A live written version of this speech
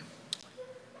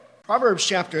Proverbs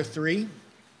chapter 3,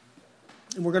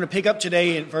 and we're going to pick up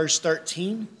today in verse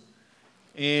 13,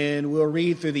 and we'll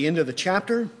read through the end of the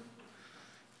chapter,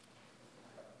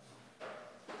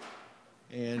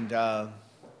 and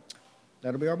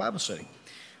that'll be our Bible study.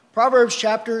 Proverbs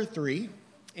chapter 3,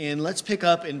 and let's pick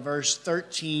up in verse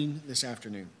 13 this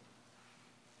afternoon.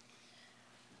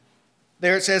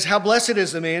 There it says, "How blessed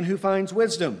is the man who finds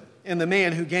wisdom, and the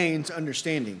man who gains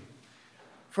understanding.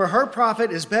 For her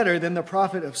profit is better than the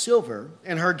profit of silver,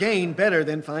 and her gain better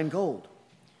than fine gold.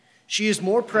 She is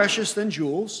more precious than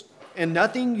jewels, and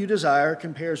nothing you desire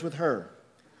compares with her.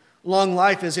 Long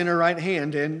life is in her right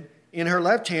hand, and in her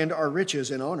left hand are riches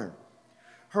and honor.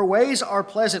 Her ways are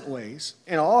pleasant ways,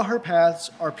 and all her paths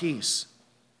are peace.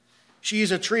 She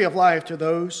is a tree of life to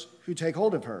those who take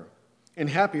hold of her, and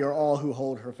happy are all who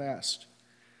hold her fast.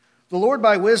 The Lord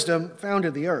by wisdom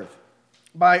founded the earth.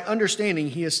 By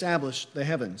understanding he established the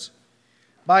heavens.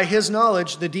 By his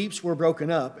knowledge the deeps were broken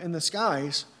up, and the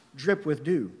skies drip with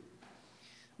dew.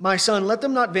 My son, let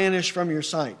them not vanish from your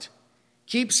sight.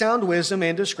 Keep sound wisdom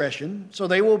and discretion, so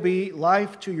they will be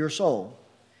life to your soul,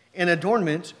 and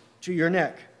adornment to your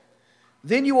neck.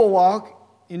 Then you will walk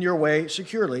in your way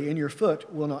securely, and your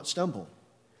foot will not stumble.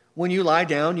 When you lie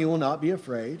down, you will not be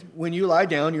afraid. When you lie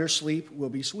down, your sleep will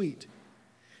be sweet.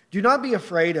 Do not be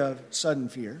afraid of sudden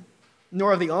fear,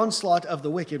 nor of the onslaught of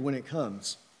the wicked when it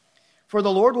comes. For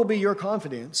the Lord will be your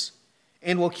confidence,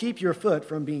 and will keep your foot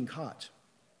from being caught.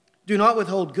 Do not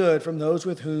withhold good from those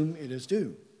with whom it is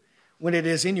due, when it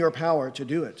is in your power to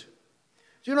do it.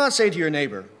 Do not say to your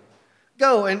neighbor,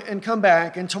 'Go and come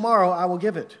back, and tomorrow I will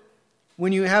give it,'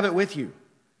 when you have it with you.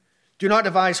 Do not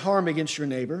devise harm against your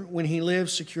neighbor when he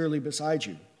lives securely beside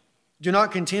you. Do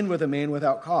not contend with a man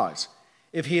without cause,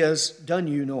 if he has done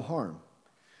you no harm.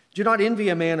 Do not envy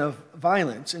a man of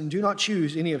violence, and do not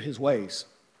choose any of his ways.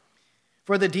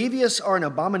 For the devious are an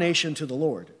abomination to the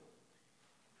Lord,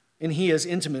 and he is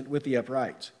intimate with the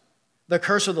upright. The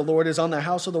curse of the Lord is on the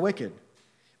house of the wicked,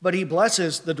 but he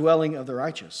blesses the dwelling of the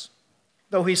righteous.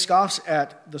 Though he scoffs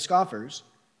at the scoffers,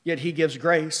 yet he gives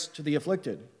grace to the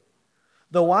afflicted.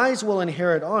 The wise will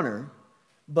inherit honor,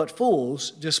 but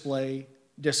fools display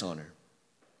dishonor."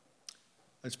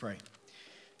 Let's pray.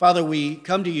 Father, we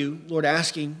come to you, Lord,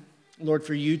 asking, Lord,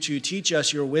 for you to teach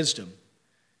us your wisdom.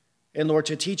 And, Lord,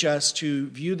 to teach us to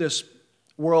view this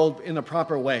world in the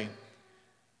proper way.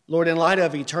 Lord, in light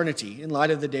of eternity, in light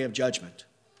of the day of judgment.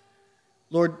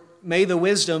 Lord, may the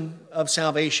wisdom of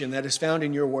salvation that is found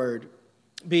in your word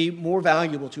be more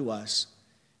valuable to us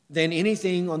than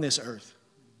anything on this earth.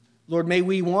 Lord, may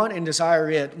we want and desire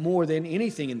it more than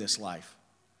anything in this life.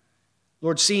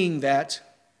 Lord, seeing that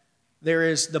there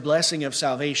is the blessing of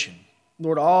salvation.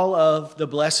 Lord, all of the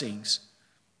blessings,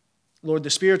 Lord, the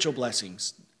spiritual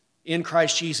blessings in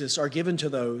Christ Jesus are given to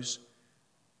those,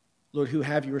 Lord, who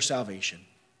have your salvation.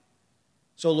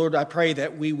 So, Lord, I pray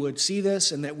that we would see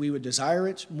this and that we would desire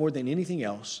it more than anything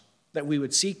else, that we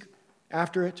would seek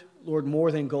after it, Lord,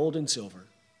 more than gold and silver.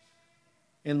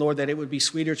 And, Lord, that it would be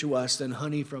sweeter to us than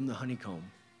honey from the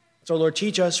honeycomb. So, Lord,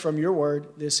 teach us from your word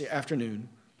this afternoon,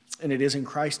 and it is in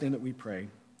Christ's name that we pray.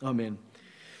 Amen.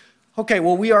 Okay,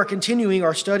 well, we are continuing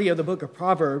our study of the book of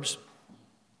Proverbs.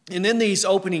 And in these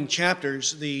opening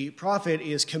chapters, the prophet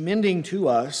is commending to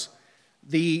us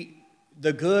the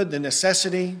good, the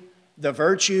necessity, the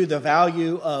virtue, the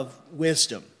value of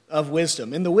wisdom.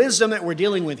 And the wisdom that we're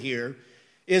dealing with here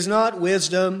is not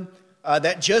wisdom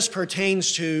that just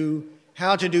pertains to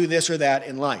how to do this or that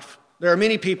in life. There are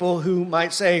many people who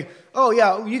might say, oh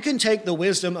yeah, you can take the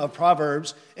wisdom of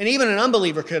Proverbs, and even an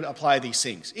unbeliever could apply these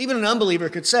things. Even an unbeliever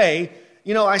could say,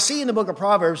 you know, I see in the book of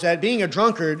Proverbs that being a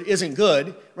drunkard isn't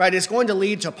good, right? It's going to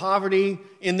lead to poverty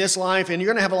in this life, and you're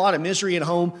going to have a lot of misery at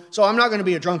home, so I'm not going to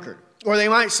be a drunkard. Or they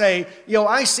might say,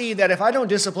 I see that if I don't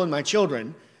discipline my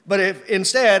children, but if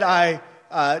instead I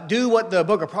do what the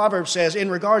book of Proverbs says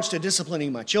in regards to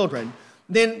disciplining my children,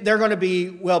 then they're going to be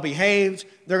well-behaved.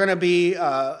 They're going to be,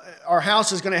 our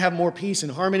house is going to have more peace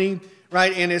and harmony,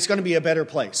 right? And it's going to be a better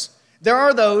place. There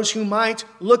are those who might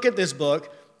look at this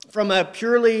book from a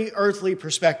purely earthly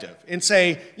perspective and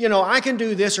say, I can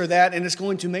do this or that, and it's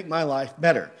going to make my life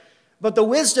better. But the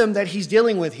wisdom that he's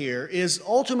dealing with here is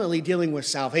ultimately dealing with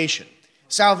salvation.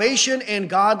 Salvation and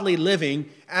godly living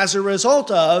as a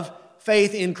result of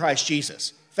faith in Christ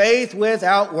Jesus. Faith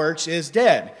without works is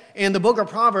dead. And the book of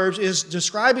Proverbs is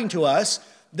describing to us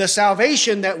the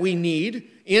salvation that we need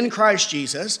in Christ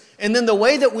Jesus, and then the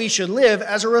way that we should live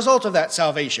as a result of that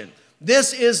salvation.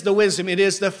 This is the wisdom. It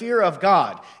is the fear of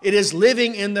God. It is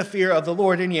living in the fear of the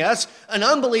Lord. And yes, an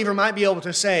unbeliever might be able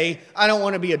to say, I don't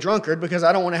want to be a drunkard because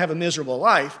I don't want to have a miserable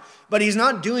life. But he's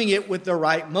not doing it with the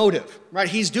right motive, right?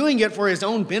 He's doing it for his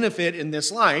own benefit in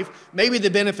this life, maybe the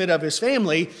benefit of his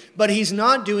family, but he's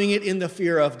not doing it in the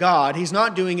fear of God. He's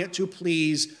not doing it to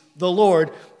please the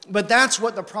Lord. But that's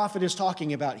what the prophet is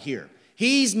talking about here.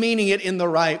 He's meaning it in the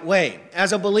right way,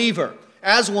 as a believer,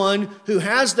 as one who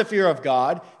has the fear of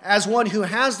God, as one who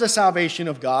has the salvation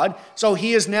of God. So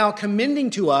he is now commending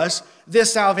to us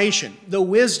this salvation, the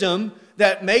wisdom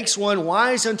that makes one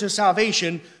wise unto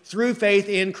salvation through faith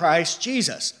in Christ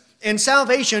Jesus. And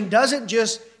salvation doesn't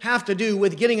just have to do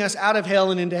with getting us out of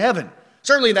hell and into heaven.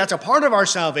 Certainly that's a part of our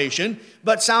salvation,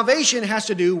 but salvation has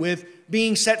to do with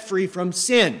being set free from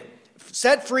sin,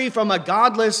 set free from a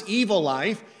godless, evil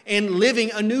life, and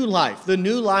living a new life, the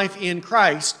new life in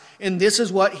Christ. And this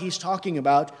is what he's talking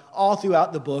about all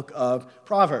throughout the book of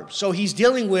Proverbs. So he's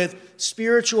dealing with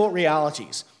spiritual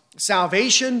realities,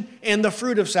 salvation and the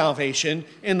fruit of salvation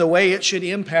and the way it should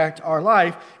impact our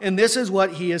life. And this is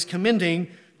what he is commending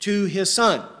to his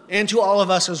son and to all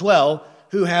of us as well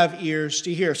who have ears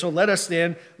to hear. So let us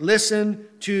then listen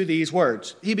to these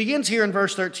words. He begins here in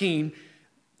verse 13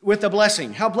 with the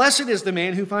blessing. How blessed is the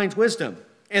man who finds wisdom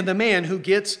and the man who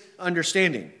gets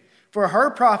understanding. For her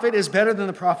profit is better than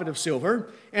the profit of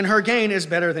silver, and her gain is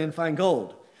better than fine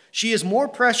gold. She is more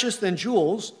precious than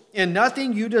jewels, and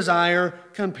nothing you desire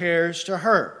compares to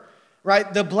her.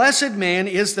 Right? The blessed man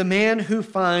is the man who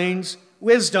finds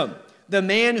wisdom, the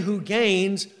man who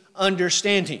gains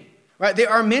understanding. Right? There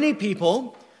are many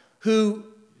people who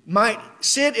might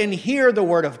sit and hear the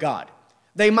word of God.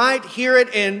 They might hear it,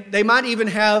 and they might even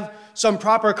have some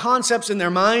proper concepts in their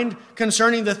mind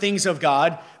concerning the things of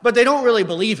God, but they don't really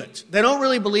believe it. They don't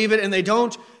really believe it, and they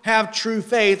don't have true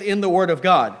faith in the Word of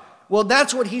God. Well,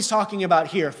 that's what he's talking about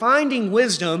here. Finding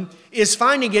wisdom is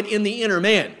finding it in the inner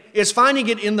man. It's finding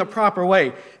it in the proper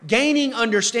way. Gaining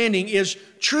understanding is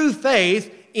true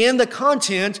faith in the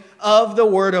content of the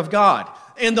Word of God.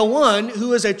 And the one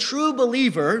who is a true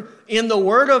believer in the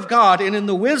Word of God and in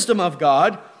the wisdom of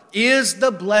God is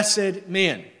the blessed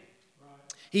man.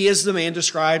 He is the man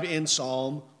described in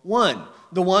Psalm 1,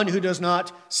 the one who does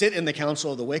not sit in the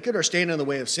counsel of the wicked or stand in the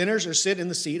way of sinners or sit in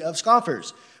the seat of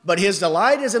scoffers. But his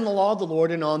delight is in the law of the Lord,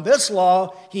 and on this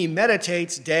law he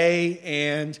meditates day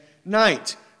and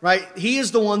night. Right? He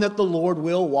is the one that the Lord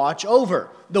will watch over.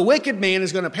 The wicked man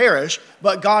is going to perish,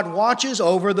 but God watches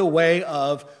over the way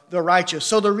of the righteous.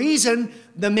 So the reason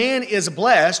the man is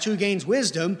blessed who gains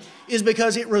wisdom is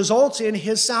because it results in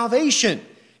his salvation,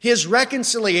 his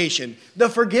reconciliation, the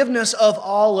forgiveness of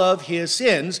all of his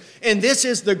sins. And this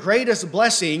is the greatest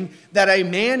blessing that a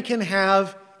man can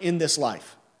have in this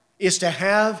life, is to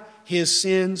have his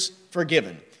sins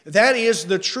forgiven. That is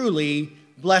the truly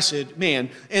blessed man,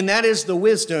 and that is the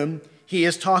wisdom he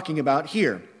is talking about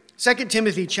here. 2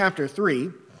 Timothy chapter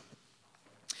 3,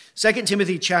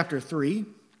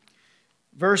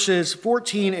 verses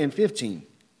 14 and 15.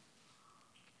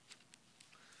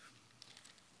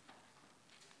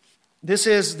 This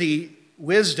is the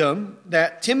wisdom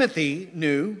that Timothy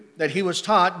knew, that he was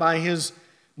taught by his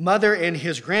mother and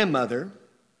his grandmother.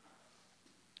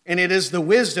 And it is the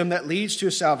wisdom that leads to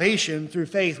salvation through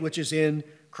faith, which is in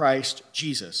Christ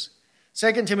Jesus.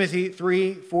 2 Timothy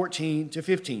 3, 14 to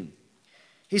 15.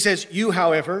 He says, you,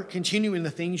 however, continue in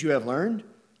the things you have learned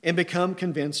and become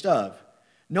convinced of,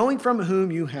 knowing from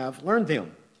whom you have learned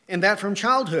them, and that from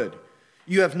childhood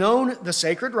you have known the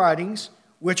sacred writings,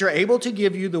 which are able to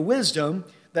give you the wisdom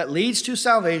that leads to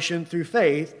salvation through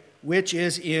faith, which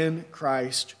is in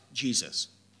Christ Jesus.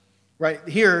 Right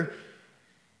here,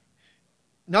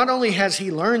 not only has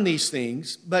he learned these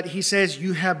things, but he says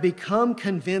you have become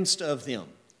convinced of them.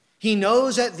 He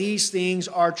knows that these things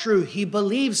are true. He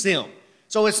believes them.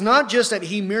 So it's not just that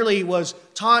he merely was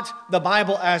taught the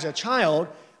Bible as a child,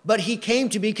 but he came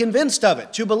to be convinced of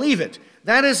it, to believe it.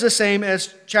 That is the same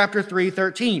as chapter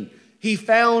 3:13. He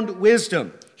found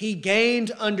wisdom. He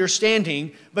gained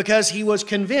understanding because he was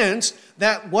convinced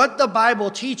that what the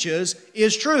Bible teaches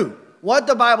is true. What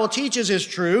the Bible teaches is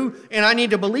true, and I need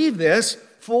to believe this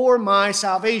for my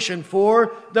salvation,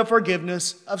 for the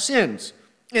forgiveness of sins.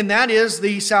 And that is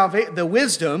the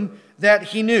wisdom that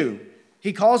he knew.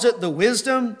 He calls it the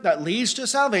wisdom that leads to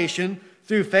salvation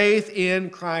through faith in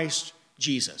Christ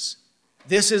Jesus.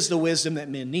 This is the wisdom that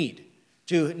men need,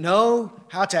 to know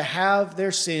how to have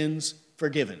their sins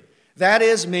forgiven. That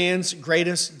is man's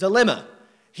greatest dilemma.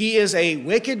 He is a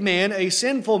wicked man, a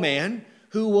sinful man,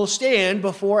 who will stand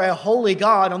before a holy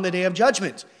God on the day of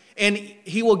judgment. And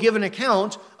he will give an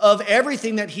account of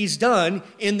everything that he's done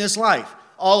in this life.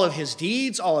 all of his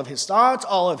deeds, all of his thoughts,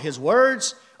 all of his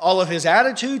words, all of his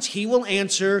attitudes, he will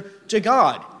answer to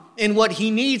God. And what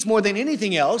he needs more than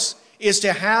anything else is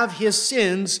to have his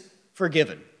sins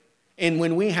forgiven. And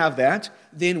when we have that,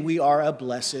 then we are a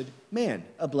blessed man,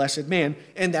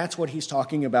 and that's what he's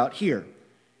talking about here.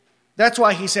 That's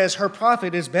why he says her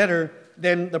profit is better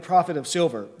than the profit of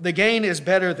silver. The gain is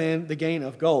better than the gain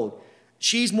of gold.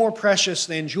 She's more precious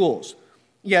than jewels.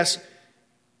 Yes,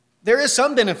 there is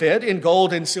some benefit in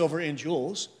gold and silver and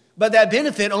jewels, but that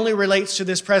benefit only relates to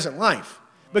this present life.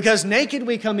 Because naked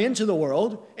we come into the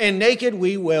world, and naked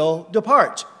we will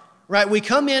depart. Right? We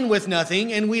come in with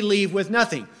nothing, and we leave with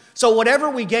nothing. So whatever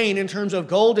we gain in terms of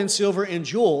gold and silver and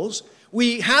jewels,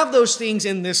 we have those things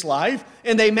in this life,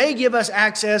 and they may give us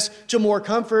access to more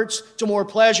comforts, to more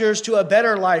pleasures, to a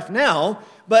better life now,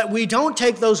 but we don't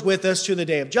take those with us to the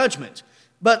day of judgment.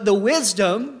 But the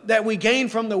wisdom that we gain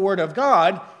from the Word of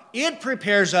God, it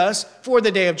prepares us for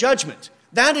the day of judgment.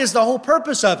 That is the whole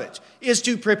purpose of it, is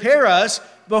to prepare us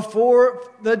before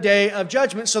the day of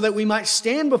judgment so that we might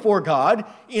stand before God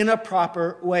in a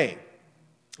proper way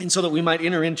and so that we might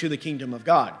enter into the kingdom of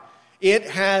God. It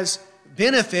has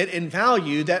benefit and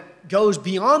value that goes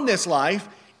beyond this life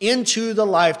into the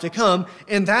life to come,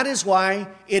 and that is why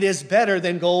it is better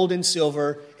than gold and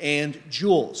silver and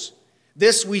jewels.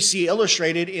 This we see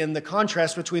illustrated in the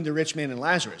contrast between the rich man and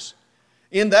Lazarus.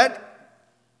 In that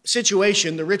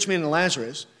situation, the rich man and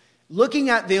Lazarus, looking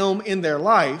at them in their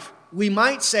life, we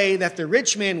might say that the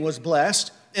rich man was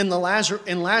blessed and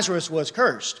Lazarus was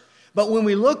cursed. But when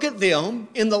we look at them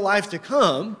in the life to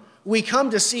come, we come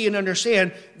to see and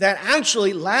understand that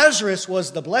actually Lazarus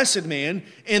was the blessed man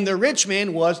and the rich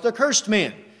man was the cursed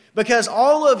man. Because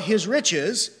all of his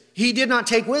riches he did not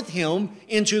take with him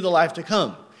into the life to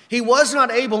come. He was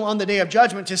not able on the day of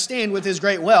judgment to stand with his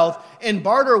great wealth and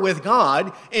barter with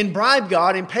God and bribe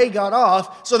God and pay God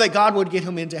off so that God would get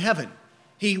him into heaven.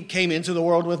 He came into the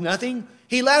world with nothing,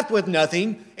 he left with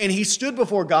nothing, and he stood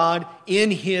before God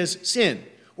in his sin.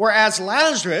 Whereas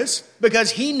Lazarus,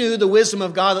 because he knew the wisdom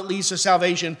of God that leads to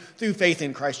salvation through faith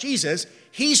in Christ Jesus,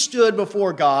 he stood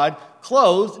before God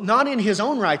clothed not in his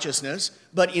own righteousness,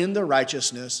 but in the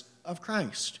righteousness of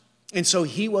Christ. And so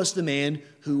he was the man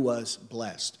who was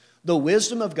blessed. The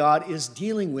wisdom of God is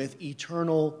dealing with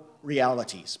eternal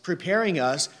realities, preparing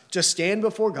us to stand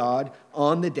before God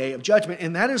on the day of judgment.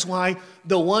 And that is why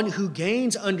the one who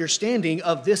gains understanding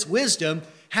of this wisdom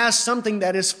has something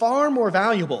that is far more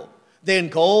valuable than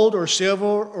gold or silver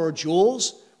or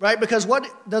jewels, right? Because what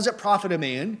does it profit a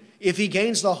man if he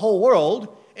gains the whole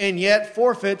world and yet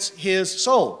forfeits his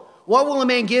soul? What will a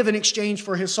man give in exchange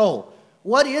for his soul?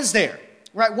 What is there,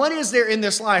 right? What is there in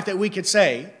this life that we could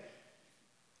say,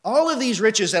 all of these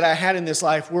riches that I had in this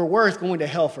life were worth going to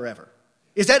hell forever?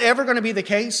 Is that ever going to be the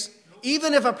case?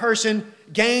 Even if a person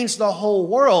gains the whole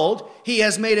world, he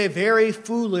has made a very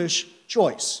foolish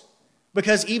choice.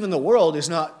 Because even the world is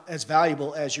not as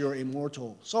valuable as your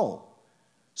immortal soul.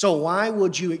 So why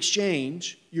would you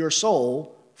exchange your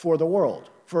soul for the world,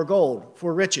 for gold,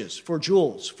 for riches, for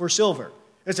jewels, for silver?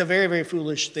 It's a very, very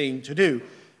foolish thing to do.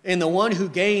 And the one who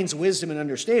gains wisdom and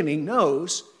understanding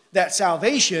knows that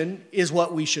salvation is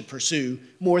what we should pursue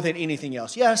more than anything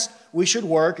else. Yes, we should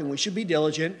work and we should be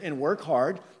diligent and work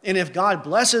hard. And if God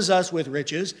blesses us with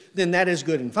riches, then that is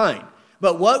good and fine.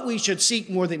 But what we should seek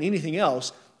more than anything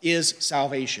else is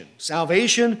salvation.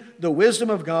 Salvation, the wisdom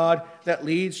of God that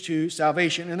leads to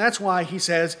salvation. And that's why he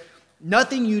says,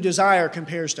 nothing you desire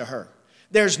compares to her.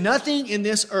 There's nothing in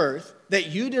this earth that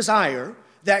you desire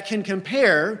that can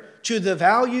compare to the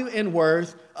value and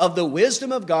worth of the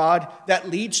wisdom of God that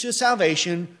leads to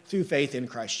salvation through faith in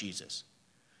Christ Jesus.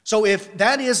 So if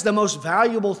that is the most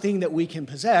valuable thing that we can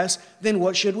possess, then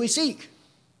what should we seek?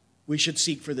 We should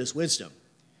seek for this wisdom.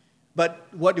 But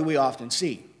what do we often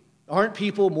see? Aren't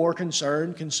people more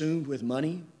consumed with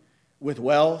money, with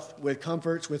wealth, with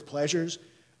comforts, with pleasures?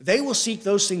 They will seek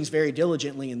those things very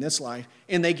diligently in this life,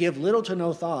 and they give little to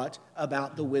no thought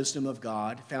about the wisdom of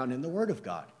God found in the Word of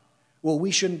God. Well,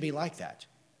 we shouldn't be like that.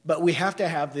 But we have to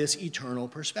have this eternal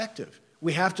perspective.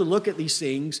 We have to look at these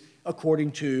things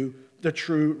according to the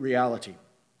true reality.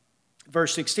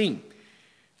 Verse 16,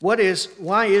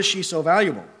 why is she so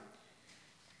valuable?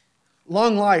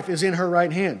 Long life is in her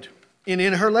right hand, and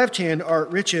in her left hand are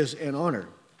riches and honor.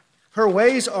 Her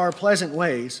ways are pleasant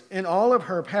ways, and all of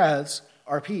her paths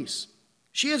are peace.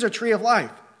 She is a tree of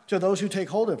life to those who take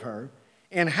hold of her,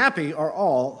 and happy are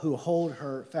all who hold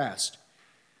her fast.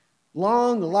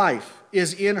 Long life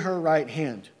is in her right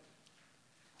hand.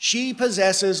 She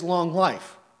possesses long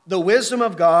life. The wisdom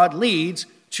of God leads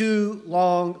to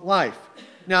long life.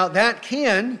 Now that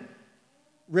can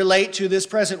relate to this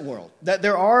present world. That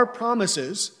there are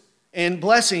promises and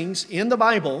blessings in the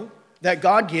Bible that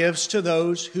God gives to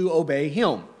those who obey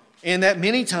him. And that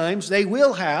many times they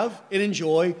will have and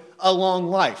enjoy a long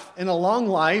life. And a long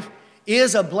life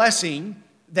is a blessing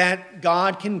that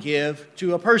God can give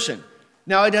to a person.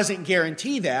 Now, it doesn't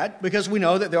guarantee that, because we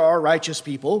know that there are righteous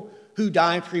people who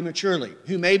die prematurely,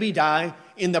 who maybe die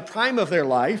in the prime of their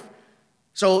life.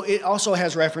 So it also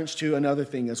has reference to another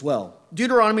thing as well.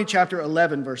 Deuteronomy chapter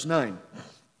 11, verse 9.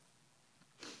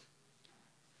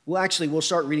 We'll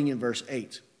start reading in verse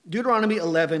 8. Deuteronomy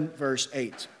 11, verse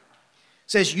 8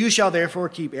 says, "You shall therefore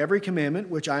keep every commandment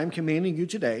which I am commanding you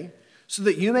today, so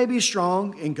that you may be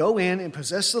strong and go in and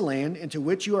possess the land into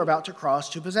which you are about to cross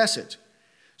to possess it,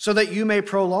 so that you may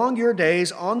prolong your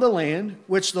days on the land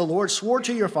which the Lord swore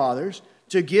to your fathers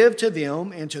to give to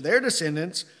them and to their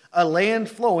descendants, a land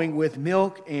flowing with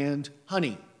milk and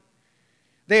honey."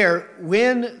 There,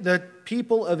 when the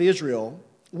people of Israel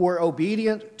were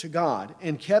obedient to God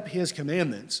and kept his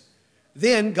commandments,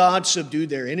 then God subdued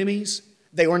their enemies.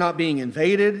 They were not being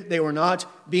invaded. They were not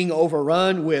being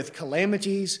overrun with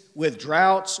calamities, with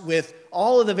droughts, with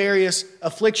all of the various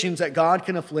afflictions that God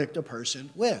can afflict a person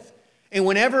with. And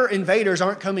whenever invaders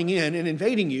aren't coming in and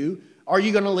invading you, are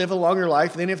you going to live a longer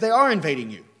life than if they are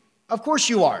invading you? Of course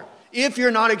you are. If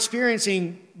you're not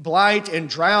experiencing blight and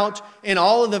drought and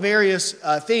all of the various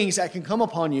things that can come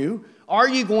upon you, are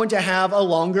you going to have a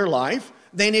longer life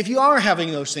than if you are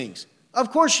having those things?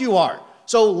 Of course you are.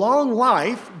 So long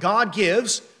life God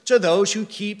gives to those who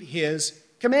keep his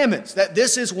commandments. That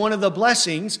this is one of the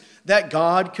blessings that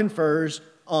God confers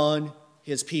on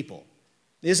his people.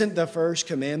 Isn't the first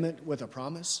commandment with a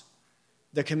promise?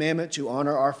 The commandment to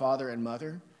honor our father and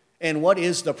mother. And what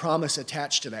is the promise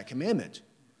attached to that commandment?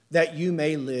 That you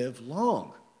may live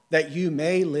long. That you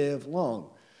may live long.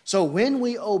 So when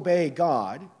we obey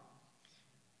God,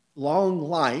 long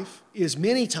life is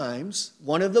many times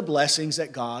one of the blessings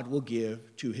that God will give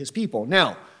to his people.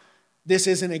 Now, this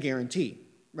isn't a guarantee,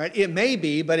 right? It may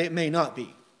be, but it may not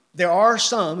be. There are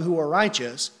some who are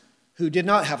righteous who did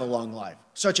not have a long life,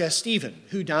 such as Stephen,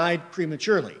 who died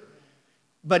prematurely.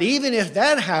 But even if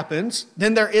that happens,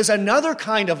 then there is another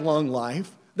kind of long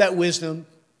life that wisdom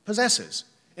possesses.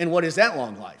 And what is that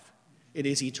long life? It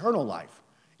is eternal life.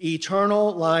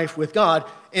 Eternal life with God.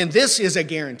 And this is a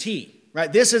guarantee.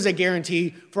 Right? This is a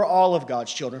guarantee for all of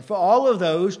God's children. For all of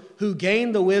those who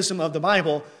gain the wisdom of the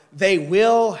Bible, they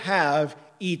will have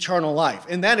eternal life.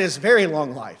 And that is very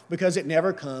long life because it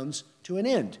never comes to an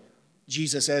end.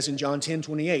 Jesus says in John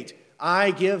 10:28,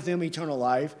 "I give them eternal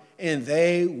life and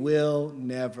they will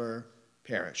never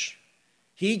perish."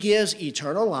 He gives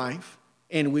eternal life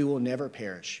and we will never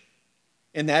perish.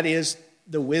 And that is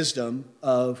the wisdom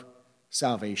of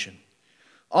salvation.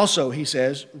 Also, he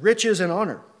says, riches and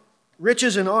honor.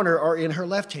 Riches and honor are in her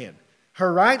left hand.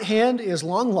 Her right hand is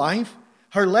long life.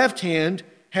 Her left hand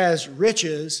has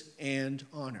riches and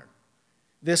honor.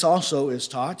 This also is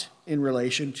taught in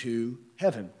relation to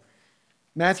heaven.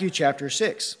 Matthew chapter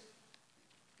 6.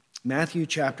 Matthew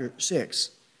chapter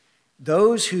 6.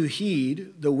 Those who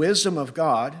heed the wisdom of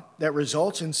God that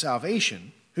results in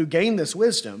salvation, who gain this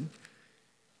wisdom,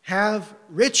 have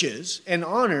riches and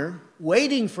honor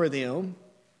waiting for them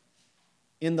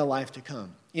in the life to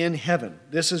come. In heaven.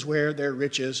 This is where their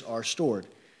riches are stored.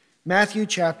 Matthew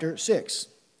chapter 6,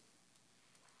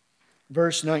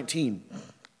 verse 19.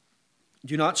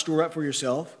 "Do not store up for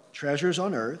yourself treasures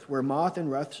on earth, where moth and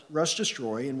rust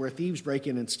destroy, and where thieves break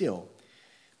in and steal.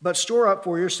 But store up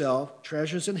for yourself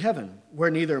treasures in heaven, where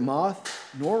neither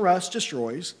moth nor rust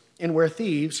destroys, and where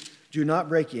thieves do not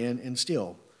break in and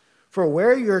steal. For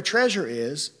where your treasure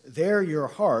is, there your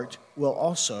heart will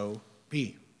also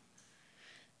be."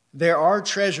 There are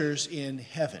treasures in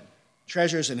heaven.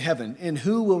 Treasures in heaven. And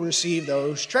who will receive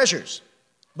those treasures?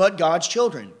 But God's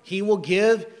children. He will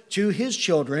give to his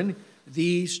children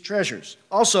these treasures.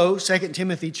 Also, 2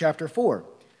 Timothy chapter 4.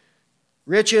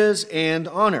 Riches and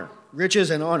honor. Riches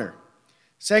and honor.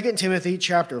 2 Timothy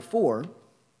chapter 4,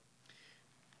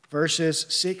 verses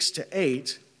 6 to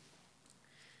 8.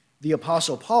 The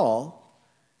Apostle Paul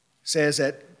says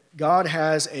that God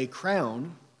has a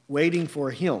crown waiting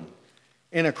for him.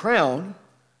 And a crown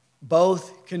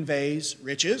both conveys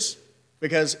riches,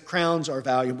 because crowns are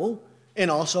valuable,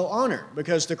 and also honor,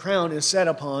 because the crown is set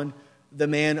upon the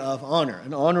man of honor,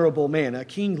 an honorable man, a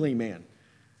kingly man.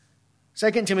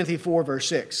 2 Timothy 4, verse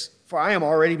 6, "For I am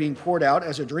already being poured out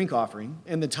as a drink offering,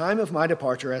 and the time of my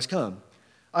departure has come.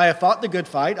 I have fought the good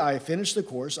fight, I have finished the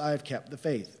course, I have kept the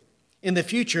faith. In the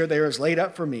future there is laid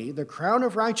up for me the crown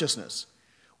of righteousness,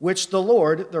 which the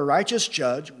Lord, the righteous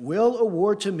judge, will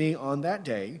award to me on that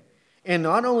day, and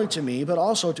not only to me, but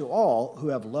also to all who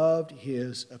have loved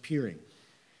his appearing.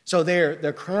 So there,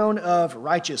 the crown of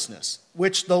righteousness,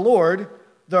 which the Lord,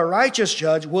 the righteous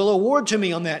judge, will award to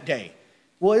me on that day.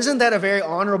 Well, isn't that a very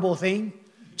honorable thing?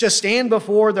 To stand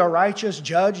before the righteous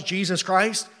judge, Jesus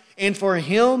Christ, and for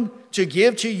him to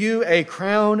give to you a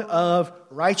crown of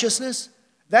righteousness?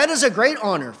 That is a great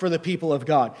honor for the people of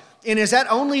God. And is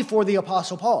that only for the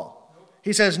Apostle Paul?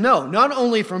 He says, no, not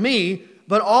only for me,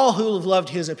 but all who have loved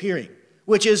his appearing,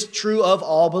 which is true of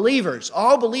all believers.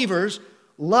 All believers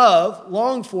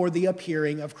long for the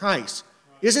appearing of Christ.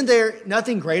 Isn't there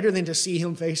nothing greater than to see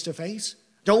him face to face?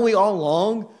 Don't we all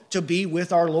long to be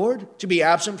with our Lord, to be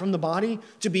absent from the body,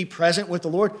 to be present with the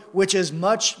Lord, which is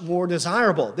much more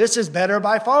desirable? This is better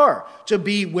by far, to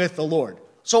be with the Lord.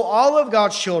 So all of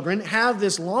God's children have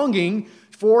this longing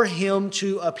for him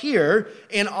to appear,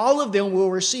 and all of them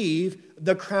will receive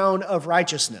the crown of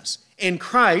righteousness. And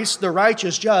Christ, the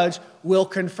righteous judge, will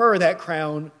confer that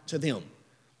crown to them.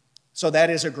 So that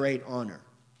is a great honor.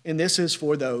 And this is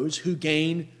for those who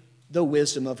gain the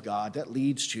wisdom of God that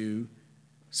leads to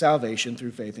salvation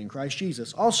through faith in Christ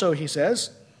Jesus. Also, he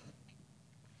says,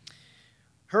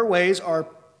 her ways are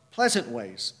pleasant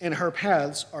ways, and her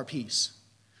paths are peace.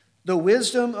 The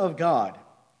wisdom of God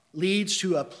leads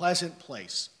to a pleasant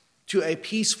place, to a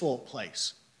peaceful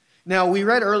place. Now, we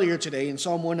read earlier today in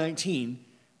Psalm 119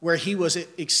 where he was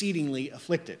exceedingly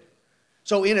afflicted.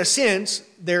 So in a sense,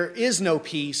 there is no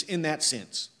peace in that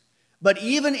sense. But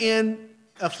even in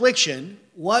affliction,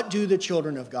 what do the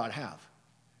children of God have?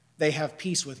 They have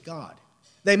peace with God.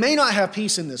 They may not have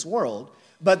peace in this world,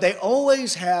 but they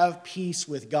always have peace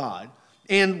with God.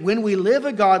 And when we live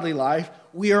a godly life,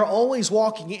 we are always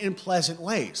walking in pleasant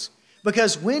ways.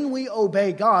 Because when we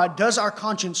obey God, does our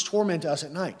conscience torment us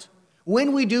at night?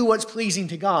 When we do what's pleasing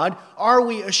to God, are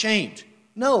we ashamed?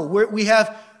 No, we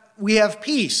have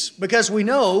peace because we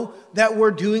know that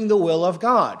we're doing the will of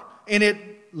God. And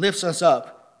it lifts us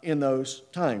up in those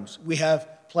times. We have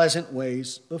pleasant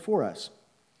ways before us.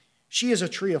 She is a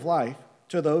tree of life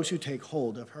to those who take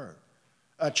hold of her.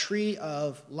 A tree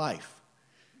of life.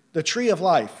 The tree of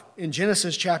life in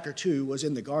Genesis chapter 2 was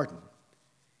in the garden.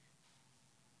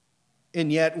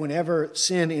 And yet, whenever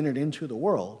sin entered into the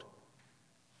world,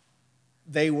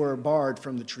 they were barred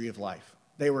from the tree of life.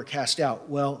 They were cast out.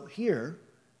 Well, here,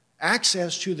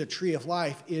 access to the tree of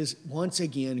life is once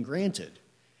again granted.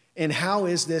 And how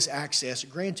is this access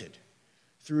granted?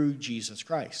 Through Jesus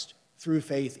Christ, through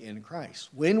faith in Christ.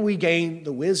 When we gain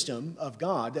the wisdom of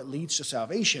God that leads to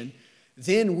salvation,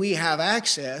 then we have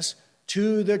access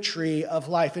to the tree of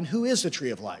life. And who is the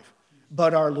tree of life?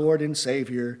 But our Lord and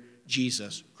Savior,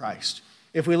 Jesus Christ.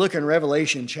 If we look in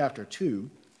Revelation chapter 2,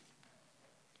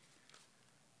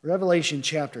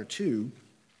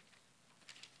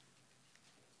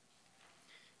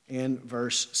 and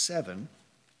verse 7.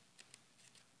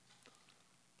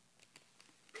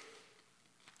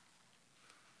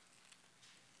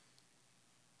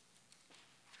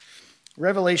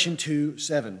 Revelation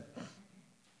 2:7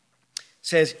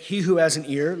 says, "He who has an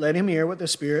ear, let him hear what the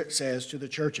Spirit says to the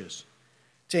churches.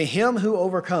 To him who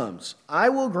overcomes, I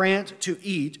will grant to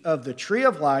eat of the tree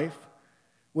of life,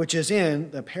 which is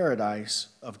in the paradise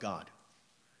of God."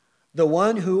 The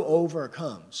one who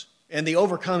overcomes, and the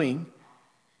overcoming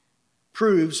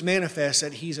manifests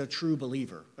that he's a true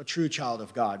believer, a true child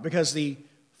of God, because the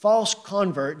false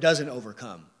convert doesn't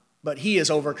overcome, but he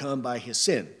is overcome by his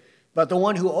sin. But the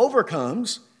one who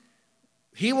overcomes,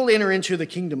 he will enter into the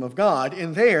kingdom of God,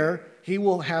 and there he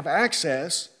will have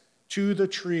access to the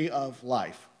tree of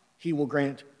life. He will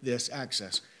grant this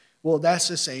access. Well, that's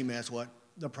the same as what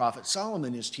the prophet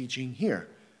Solomon is teaching here.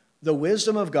 The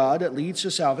wisdom of God that leads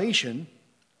to salvation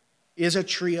is a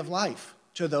tree of life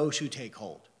to those who take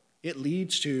hold. It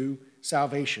leads to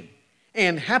salvation.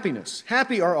 And happiness.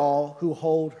 Happy are all who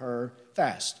hold her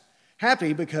fast.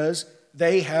 Happy because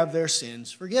they have their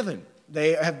sins forgiven.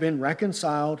 They have been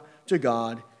reconciled to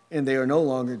God, and they are no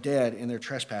longer dead in their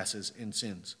trespasses and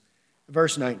sins.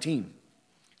 Verse 19,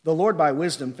 "The Lord by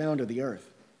wisdom founded the earth.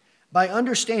 By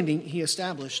understanding he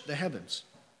established the heavens.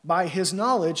 By his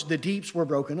knowledge the deeps were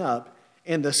broken up,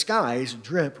 and the skies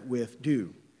drip with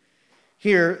dew."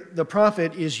 Here, the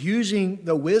prophet is using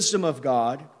the wisdom of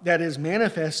God that is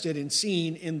manifested and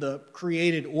seen in the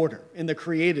created order, in the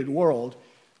created world,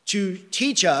 to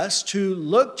teach us to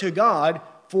look to God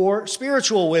for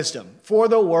spiritual wisdom, for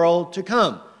the world to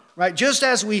come. Right? Just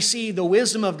as we see the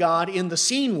wisdom of God in the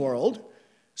seen world,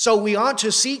 so we ought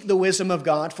to seek the wisdom of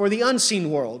God for the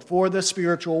unseen world, for the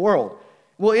spiritual world.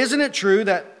 Well, isn't it true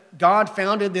that God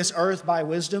founded this earth by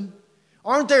wisdom?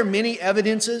 Aren't there many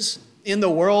evidences in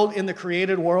the world, in the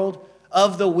created world,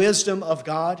 of the wisdom of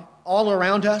God? all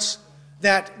around us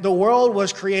that the world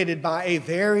was created by a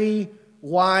very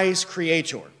wise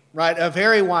creator, right? A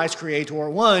very wise creator,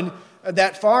 one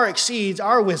that far exceeds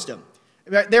our wisdom.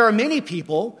 There are many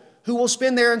people who will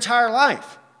spend their entire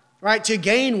life, right, to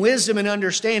gain wisdom and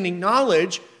understanding,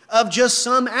 knowledge of just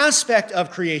some aspect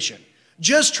of creation,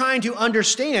 just trying to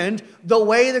understand the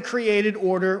way the created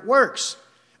order works.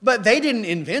 But they didn't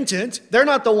invent it. They're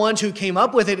not the ones who came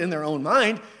up with it in their own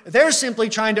mind. They're simply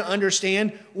trying to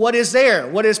understand what is there,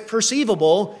 what is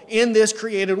perceivable in this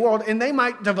created world. And they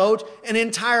might devote an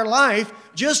entire life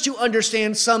just to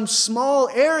understand some small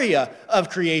area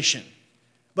of creation.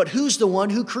 But who's the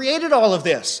one who created all of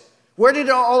this? Where did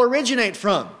it all originate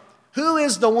from? Who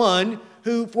is the one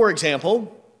who, for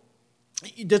example,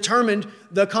 determined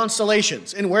the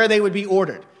constellations and where they would be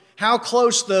ordered, how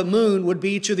close the moon would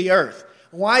be to the earth,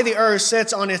 why the earth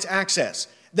sits on its axis,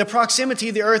 the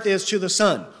proximity the earth is to the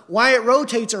sun, why it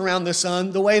rotates around the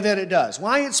sun the way that it does,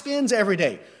 why it spins every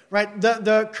day, right?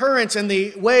 The currents and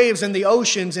the waves and the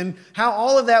oceans and how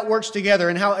all of that works together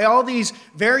and how all these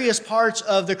various parts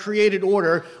of the created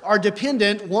order are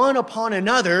dependent one upon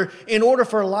another in order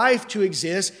for life to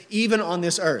exist even on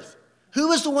this earth.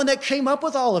 Who is the one that came up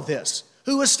with all of this?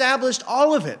 Who established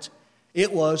all of it?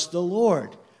 It was the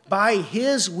Lord. By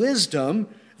his wisdom,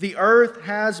 the earth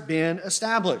has been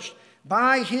established.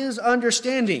 By his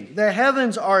understanding, the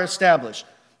heavens are established.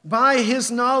 By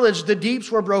his knowledge, the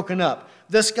deeps were broken up.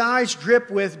 The skies drip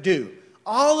with dew.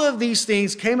 All of these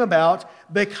things came about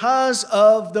because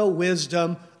of the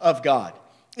wisdom of God.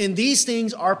 And these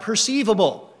things are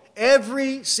perceivable.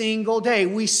 Every single day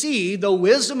we see the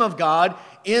wisdom of God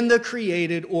in the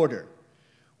created order.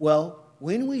 Well,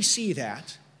 when we see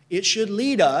that, it should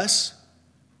lead us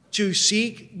to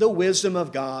seek the wisdom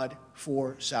of God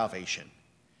for salvation.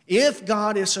 If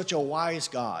God is such a wise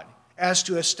God as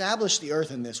to establish the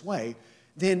earth in this way,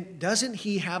 then doesn't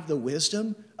he have the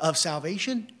wisdom of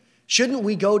salvation? Shouldn't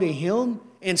we go to him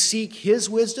and seek his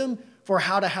wisdom for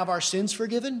how to have our sins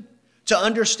forgiven? To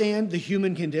understand the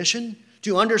human condition?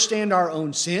 To understand our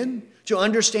own sin? To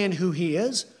understand who he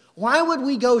is? Why would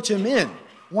we go to men?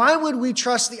 Why would we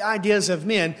trust the ideas of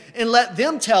men and let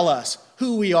them tell us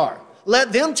who we are?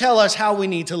 Let them tell us how we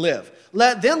need to live.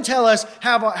 Let them tell us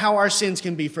how our sins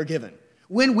can be forgiven.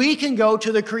 When we can go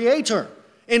to the Creator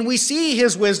and we see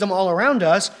his wisdom all around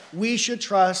us, we should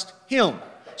trust him.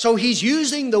 So he's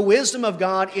using the wisdom of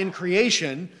God in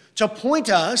creation to point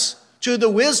us to the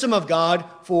wisdom of God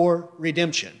for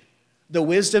redemption. The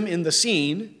wisdom in the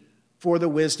seen for the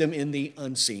wisdom in the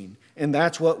unseen. And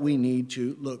that's what we need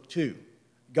to look to.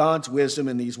 God's wisdom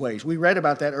in these ways. We read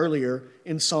about that earlier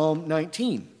in Psalm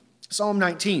 19. Psalm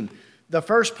 19, the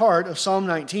first part of Psalm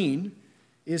 19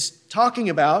 is talking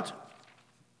about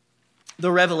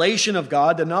the revelation of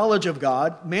God, the knowledge of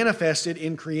God manifested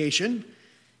in creation.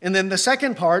 And then the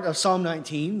second part of Psalm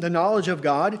 19, the knowledge of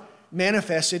God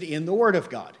manifested in the Word of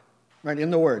God, right,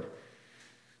 in the Word.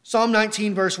 Psalm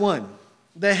 19, verse 1,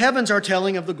 the heavens are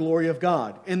telling of the glory of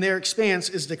God, and their expanse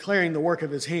is declaring the work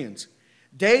of his hands.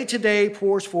 Day to day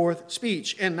pours forth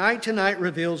speech, and night to night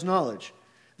reveals knowledge.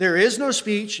 There is no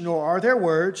speech, nor are there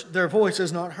words. Their voice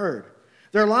is not heard.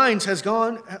 Their line has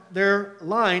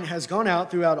gone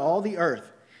out throughout all the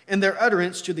earth, and their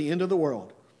utterance to the end of the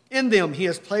world. In them he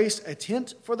has placed a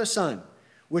tent for the sun,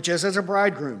 which is as a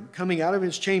bridegroom coming out of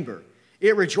his chamber.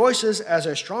 It rejoices as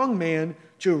a strong man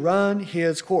to run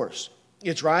his course.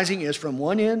 Its rising is from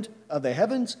one end of the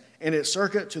heavens, and its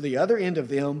circuit to the other end of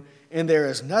them, and there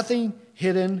is nothing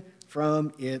hidden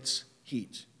from its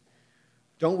heat.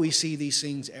 Don't we see these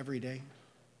things every day?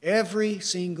 Every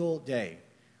single day,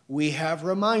 we have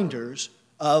reminders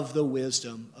of the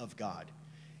wisdom of God.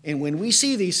 And when we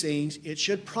see these things, it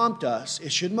should prompt us,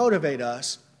 it should motivate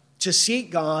us to seek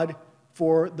God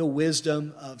for the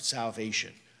wisdom of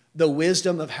salvation, the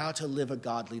wisdom of how to live a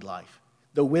godly life,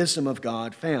 the wisdom of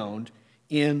God found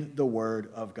in the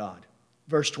Word of God.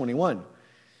 Verse 21,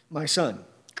 my son,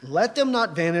 let them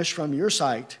not vanish from your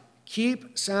sight.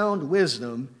 Keep sound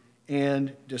wisdom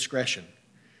and discretion.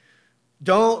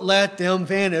 Don't let them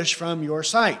vanish from your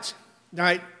sight. All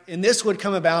right? And this would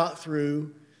come about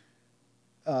through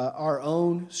our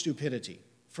own stupidity,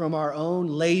 from our own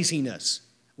laziness.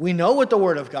 We know what the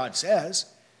Word of God says.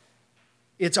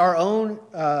 It's our own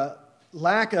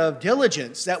lack of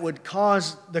diligence that would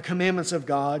cause the commandments of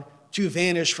God to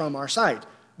vanish from our sight.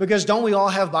 Because don't we all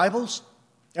have Bibles?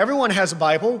 Everyone has a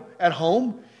Bible at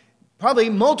home, probably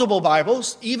multiple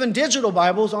Bibles, even digital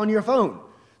Bibles on your phone.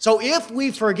 So if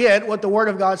we forget what the Word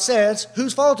of God says,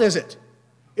 whose fault is it?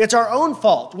 It's our own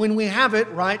fault when we have it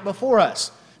right before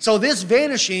us. So this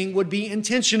vanishing would be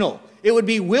intentional. It would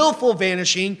be willful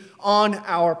vanishing on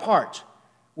our part.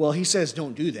 Well, he says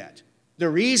don't do that. The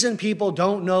reason people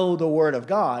don't know the Word of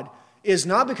God is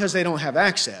not because they don't have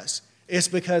access. It's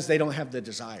because they don't have the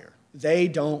desire. They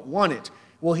don't want it.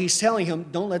 Well, he's telling him,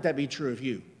 don't let that be true of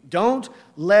you. Don't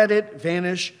let it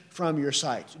vanish from your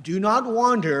sight. Do not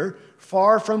wander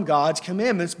far from God's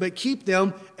commandments, but keep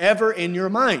them ever in your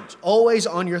mind, always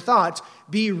on your thoughts.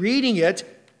 Be reading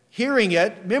it, hearing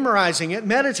it, memorizing it,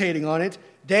 meditating on it,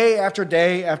 day after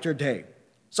day after day.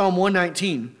 Psalm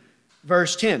 119,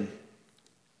 verse 10.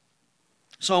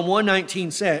 Psalm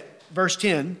 119, verse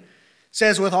 10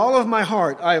 says, with all of my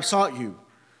heart I have sought you.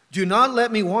 Do not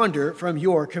let me wander from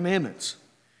your commandments.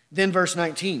 Then verse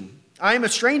 19, I am a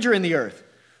stranger in the earth.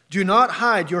 Do not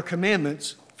hide your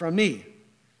commandments from me.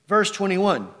 Verse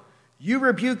 21, you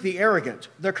rebuke the arrogant,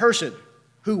 the cursed,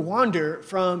 who wander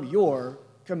from your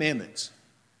commandments.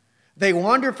 They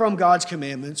wander from God's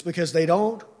commandments because they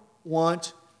don't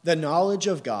want the knowledge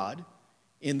of God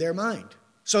in their mind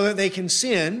so that they can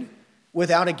sin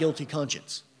without a guilty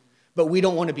conscience. But we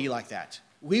don't want to be like that.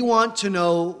 We want to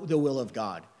know the will of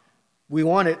God. We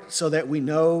want it so that we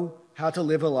know how to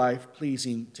live a life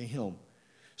pleasing to Him.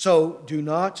 So do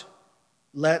not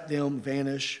let them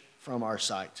vanish from our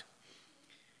sight.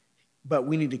 But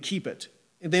we need to keep it.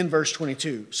 And then verse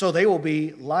 22, so they will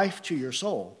be life to your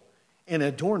soul, an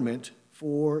adornment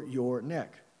for your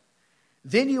neck.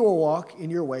 Then you will walk in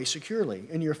your way securely,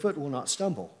 and your foot will not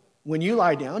stumble. When you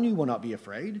lie down, you will not be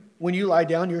afraid. When you lie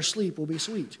down, your sleep will be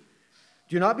sweet.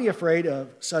 Do not be afraid of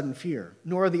sudden fear,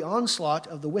 nor the onslaught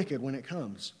of the wicked when it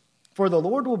comes. For the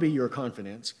Lord will be your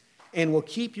confidence, and will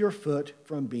keep your foot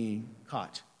from being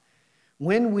caught.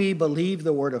 When we believe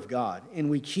the word of God, and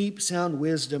we keep sound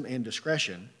wisdom and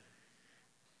discretion,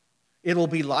 it will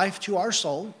be life to our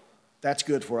soul. That's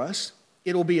good for us.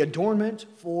 It will be adornment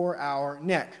for our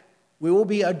neck. We will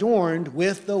be adorned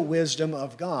with the wisdom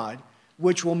of God,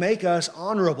 which will make us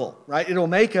honorable, right? It will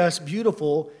make us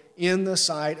beautiful in the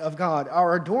sight of God.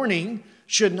 Our adorning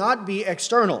should not be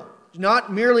external,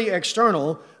 not merely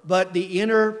external, but the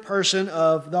inner person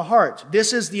of the heart.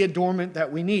 This is the adornment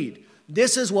that we need.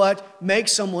 This is what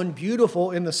makes someone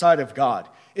beautiful in the sight of God,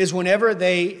 is whenever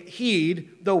they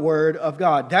heed the word of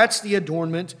God. That's the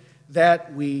adornment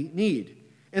that we need.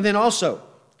 And then also,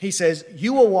 he says,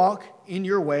 you will walk in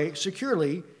your way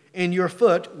securely, and your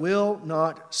foot will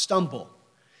not stumble.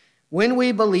 When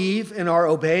we believe and are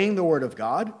obeying the word of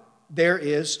God, there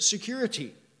is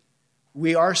security.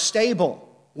 We are stable.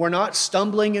 We're not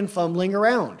stumbling and fumbling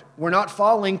around. We're not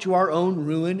falling to our own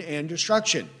ruin and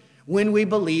destruction. When we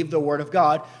believe the word of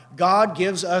God, God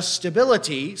gives us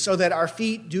stability so that our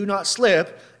feet do not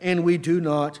slip and we do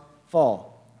not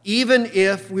fall, even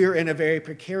if we're in a very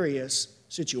precarious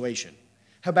situation.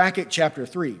 Habakkuk chapter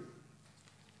 3.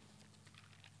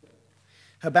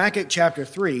 Habakkuk chapter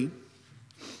 3,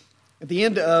 at the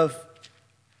end of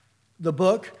the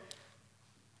book,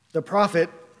 the prophet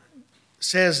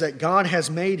says that God has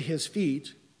made his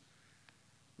feet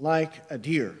like a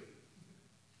deer.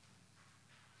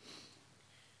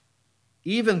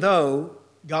 Even though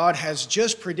God has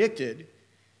just predicted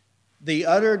the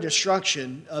utter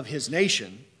destruction of his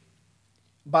nation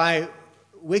by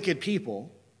wicked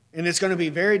people, and it's going to be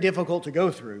very difficult to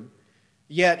go through,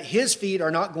 yet his feet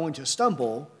are not going to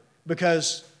stumble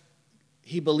because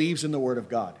he believes in the word of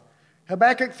God.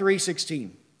 Habakkuk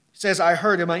 3:16 says, I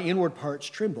heard and my inward parts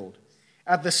trembled.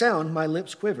 At the sound, my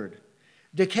lips quivered.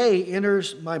 Decay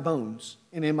enters my bones,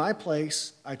 and in my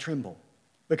place I tremble,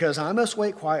 because I must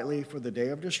wait quietly for the day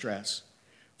of distress,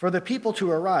 for the people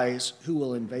to arise who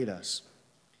will invade us.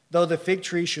 Though the fig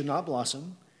tree should not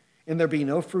blossom, and there be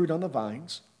no fruit on the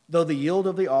vines, though the yield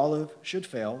of the olive should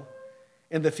fail,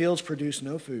 and the fields produce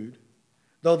no food,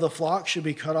 though the flock should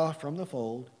be cut off from the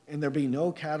fold, and there be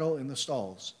no cattle in the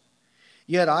stalls,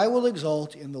 yet I will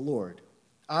exult in the Lord.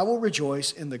 I will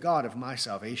rejoice in the God of my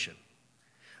salvation.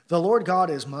 The Lord God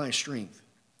is my strength.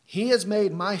 He has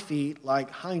made my feet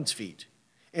like hinds' feet,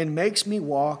 and makes me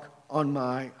walk on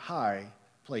my high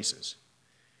places.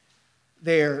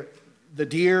 They're the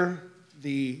deer,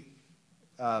 the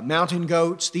mountain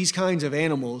goats, these kinds of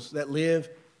animals that live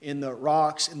in the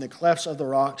rocks, in the clefts of the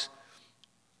rocks,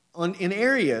 in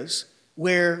areas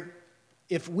where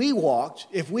if we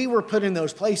were put in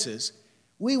those places,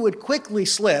 we would quickly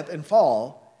slip and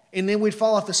fall, and then we'd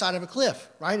fall off the side of a cliff,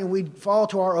 right? And we'd fall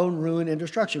to our own ruin and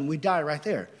destruction. We'd die right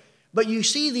there. But you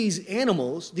see these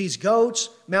animals, these goats,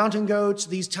 mountain goats,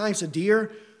 these types of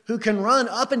deer, who can run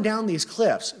up and down these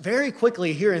cliffs very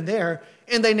quickly here and there,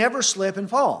 and they never slip and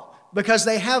fall because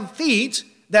they have feet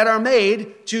that are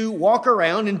made to walk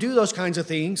around and do those kinds of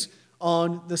things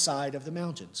on the side of the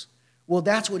mountains. Well,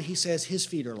 that's what he says his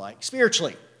feet are like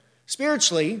spiritually.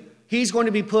 Spiritually, he's going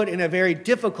to be put in a very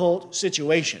difficult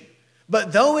situation.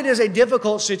 But though it is a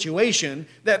difficult situation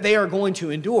that they are going to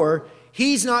endure,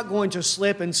 he's not going to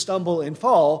slip and stumble and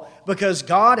fall because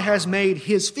God has made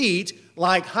his feet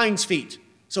like hinds feet.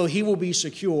 So he will be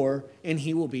secure and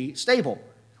he will be stable.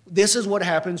 This is what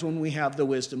happens when we have the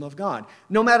wisdom of God.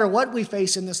 No matter what we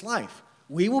face in this life,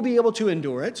 we will be able to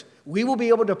endure it. We will be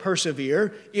able to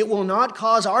persevere. It will not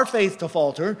cause our faith to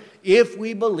falter if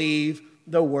we believe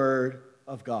the word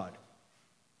of God.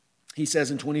 He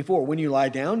says in 24, when you lie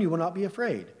down, you will not be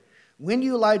afraid. When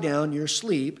you lie down, your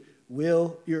sleep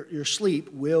will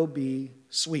be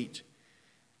sweet.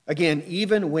 Again,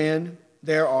 even when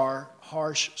there are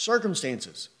harsh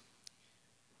circumstances.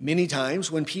 Many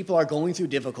times when people are going through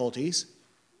difficulties,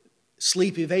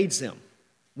 sleep evades them.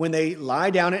 When they lie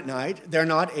down at night, they're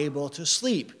not able to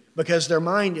sleep because their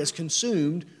mind is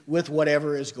consumed with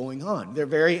whatever is going on. They're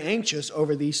very anxious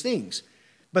over these things.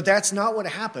 But that's not what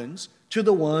happens to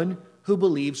the one who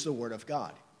believes the word of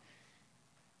God.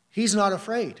 He's not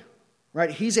afraid, right?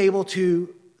 He's able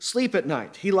to sleep at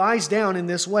night. He lies down in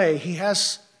this way. He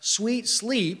has sweet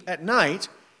sleep at night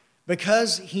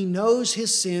because he knows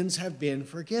his sins have been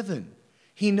forgiven.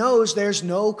 He knows there's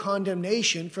no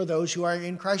condemnation for those who are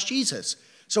in Christ Jesus.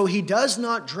 So he does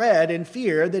not dread and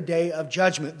fear the day of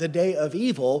judgment, the day of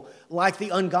evil, like the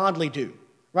ungodly do,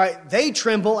 right? They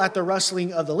tremble at the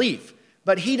rustling of the leaf,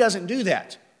 but he doesn't do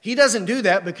that. He doesn't do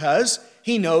that because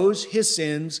he knows his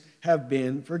sins have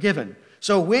been forgiven.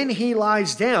 So when he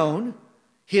lies down,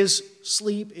 his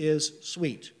sleep is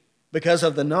sweet because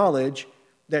of the knowledge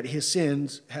that his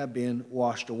sins have been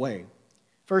washed away.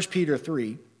 1 Peter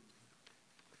 3.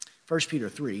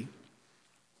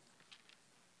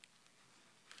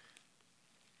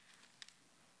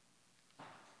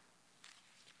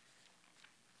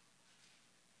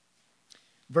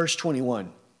 Verse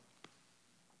 21.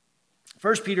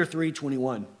 1 Peter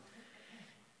 3:21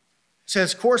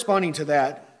 says, corresponding to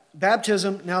that,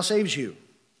 baptism now saves you,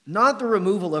 not the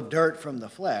removal of dirt from the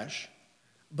flesh,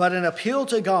 but an appeal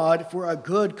to God for a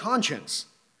good conscience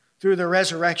through the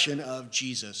resurrection of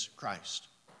Jesus Christ.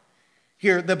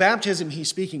 Here, the baptism he's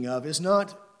speaking of is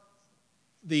not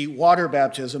the water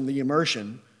baptism, the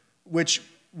immersion, which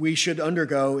we should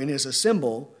undergo and is a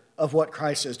symbol of what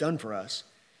Christ has done for us.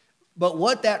 But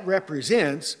what that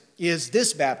represents is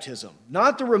this baptism,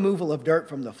 not the removal of dirt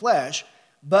from the flesh,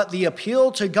 but the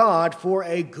appeal to God for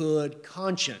a good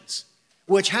conscience,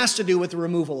 which has to do with the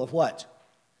removal of what?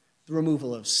 The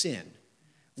removal of sin.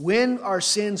 When our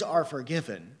sins are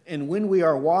forgiven and when we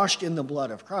are washed in the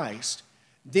blood of Christ,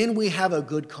 then we have a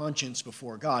good conscience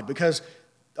before God because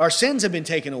our sins have been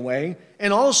taken away.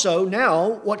 And also now,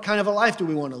 what kind of a life do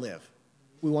we want to live?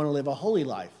 We want to live a holy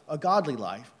life, a godly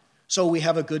life. So we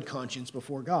have a good conscience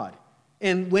before God.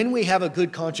 And when we have a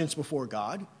good conscience before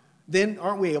God, then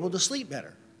aren't we able to sleep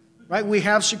better? Right? We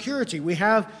have security. We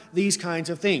have these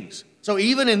kinds of things. So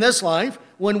even in this life,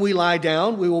 when we lie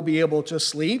down, we will be able to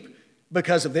sleep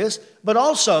because of this. But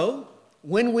also,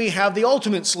 when we have the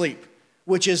ultimate sleep,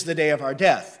 which is the day of our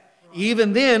death.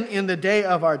 Even then, in the day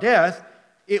of our death,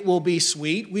 it will be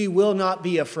sweet. We will not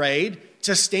be afraid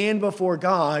to stand before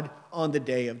God on the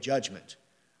day of judgment.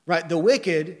 Right? The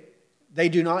wicked, they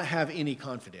do not have any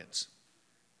confidence.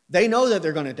 They know that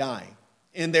they're going to die,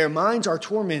 and their minds are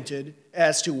tormented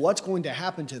as to what's going to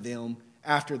happen to them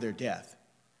after their death.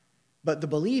 But the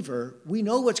believer, we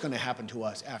know what's going to happen to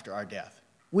us after our death.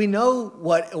 We know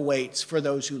what awaits for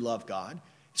those who love God,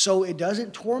 so it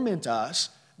doesn't torment us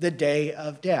the day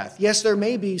of death. Yes, there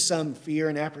may be some fear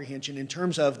and apprehension in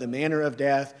terms of the manner of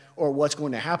death or what's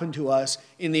going to happen to us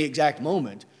in the exact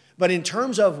moment, but in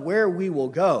terms of where we will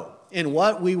go and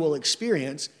what we will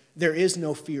experience, there is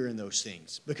no fear in those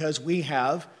things because we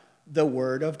have the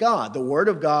Word of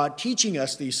God teaching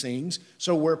us these things,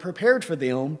 so we're prepared for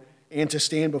them and to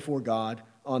stand before God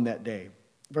on that day.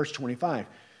 Verse 25,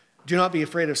 do not be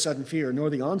afraid of sudden fear, nor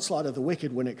the onslaught of the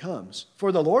wicked when it comes.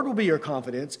 For the Lord will be your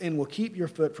confidence and will keep your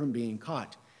foot from being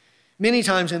caught. Many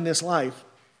times in this life,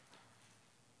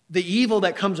 the evil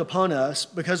that comes upon us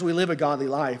because we live a godly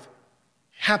life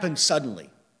happens suddenly.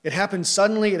 It happens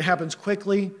suddenly, it happens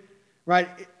quickly, right?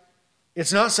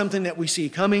 It's not something that we see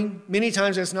coming. Many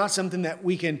times it's not something that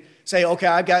we can say, okay,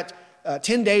 I've got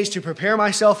 10 days to prepare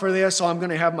myself for this, so I'm going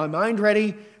to have my mind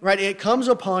ready, right? It comes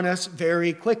upon us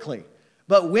very quickly.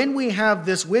 But when we have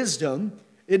this wisdom,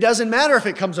 it doesn't matter if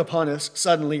it comes upon us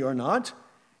suddenly or not.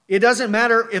 It doesn't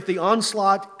matter if the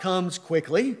onslaught comes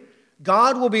quickly.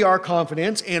 God will be our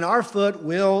confidence, and our foot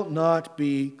will not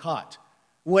be caught.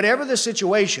 Whatever the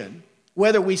situation,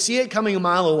 whether we see it coming a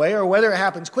mile away or whether it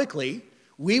happens quickly,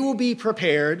 We will be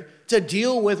prepared to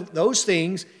deal with those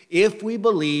things if we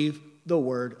believe the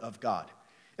word of God.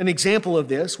 An example of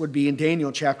this would be in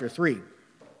Daniel chapter 3.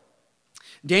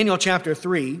 Daniel chapter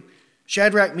 3,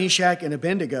 Shadrach, Meshach, and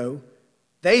Abednego,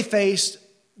 they faced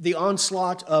the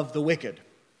onslaught of the wicked.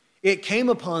 It came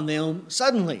upon them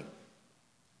suddenly.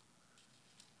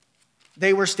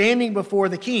 They were standing before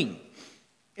the king.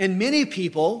 And many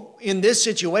people in this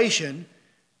situation,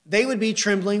 they would be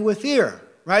trembling with fear,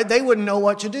 right? They wouldn't know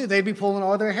what to do. They'd be pulling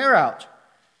all their hair out.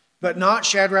 But not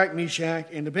Shadrach, Meshach,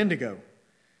 and Abednego.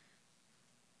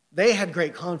 They had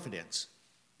great confidence,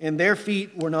 and their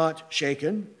feet were not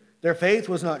shaken. Their faith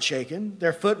was not shaken.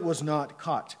 Their foot was not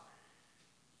caught.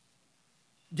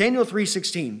 Daniel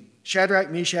 3:16, Shadrach,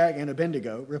 Meshach, and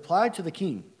Abednego replied to the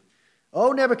king,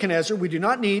 "O Nebuchadnezzar, we do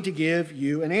not need to give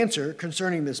you an answer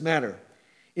concerning this matter.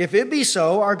 If it be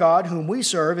so, our God, whom we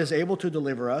serve, is able to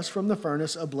deliver us from the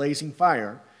furnace of blazing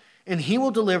fire, and he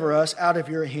will deliver us out of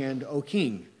your hand, O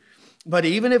king. But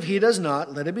even if he does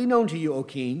not, let it be known to you, O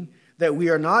king, that we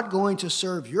are not going to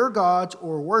serve your gods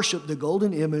or worship the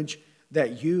golden image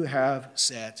that you have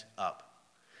set up."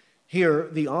 Here,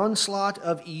 the onslaught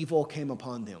of evil came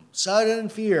upon them. Sudden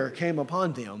fear came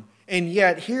upon them. And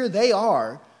yet, here they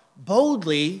are,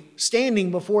 boldly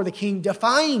standing before the king,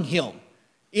 defying him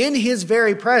in his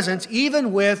very presence,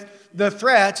 even with the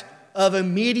threat of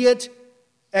immediate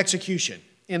execution.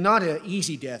 And not an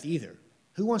easy death either.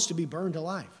 Who wants to be burned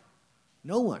alive?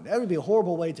 No one. That would be a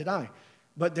horrible way to die.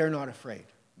 But they're not afraid.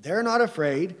 They're not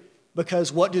afraid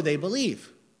because what do they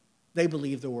believe? They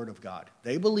believe the word of God.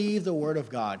 They believe the word of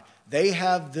God. They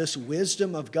have this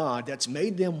wisdom of God that's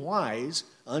made them wise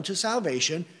unto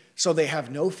salvation, so they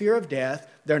have no fear of death.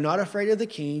 They're not afraid of the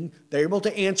king. They're able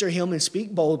to answer him and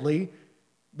speak boldly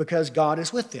because God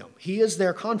is with them. He is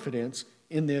their confidence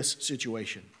in this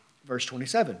situation. Verse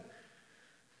 27.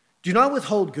 Do not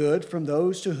withhold good from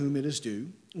those to whom it is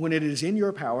due, when it is in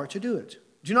your power to do it.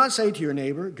 Do not say to your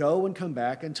neighbor, "Go and come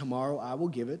back, and tomorrow I will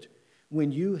give it,"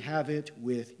 when you have it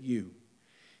with you.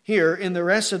 Here, in the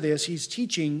rest of this, he's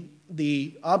teaching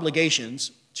the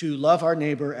obligations to love our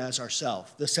neighbor as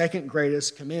ourselves, the second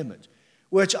greatest commandment,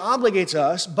 which obligates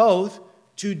us both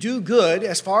to do good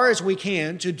as far as we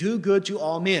can, to do good to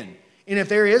all men. And if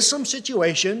there is some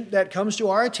situation that comes to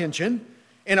our attention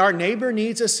and our neighbor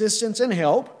needs assistance and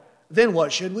help, then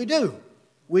what should we do?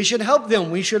 We should help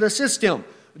them. We should assist them.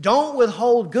 Don't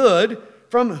withhold good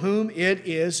from whom it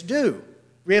is due.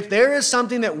 If there is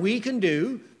something that we can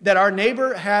do, that our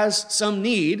neighbor has some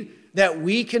need that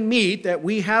we can meet, that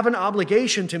we have an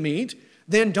obligation to meet,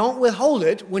 then don't withhold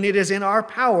it when it is in our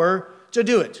power to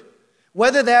do it.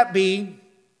 Whether that be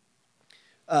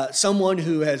someone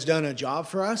who has done a job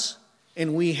for us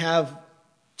and we have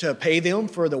to pay them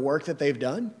for the work that they've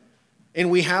done, and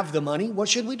we have the money, what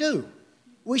should we do?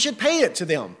 We should pay it to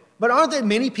them. But aren't there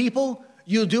many people,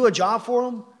 you do a job for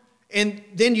them, and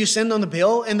then you send them the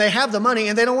bill, and they have the money,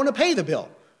 and they don't want to pay the bill?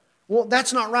 Well,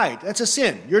 that's not right. That's a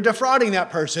sin. You're defrauding that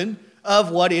person of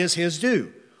what is his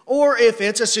due. Or if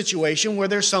it's a situation where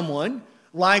there's someone,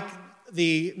 like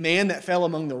the man that fell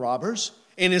among the robbers,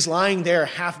 and is lying there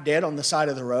half dead on the side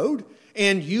of the road,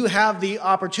 and you have the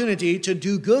opportunity to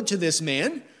do good to this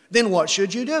man, then what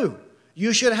should you do?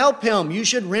 You should help him. You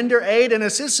should render aid and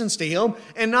assistance to him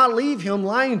and not leave him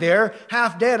lying there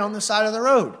half dead on the side of the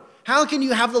road. How can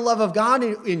you have the love of God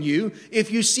in you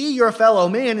if you see your fellow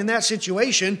man in that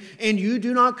situation and you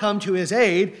do not come to his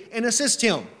aid and assist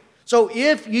him? So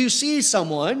if you see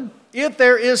someone, if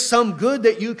there is some good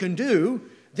that you can do,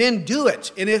 then do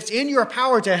it. And if it's in your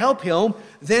power to help him,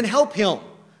 then help him.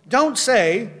 Don't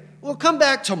say, well, come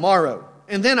back tomorrow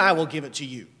and then I will give it to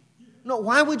you. No,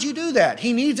 why would you do that?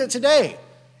 He needs it today.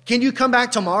 Can you come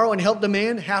back tomorrow and help the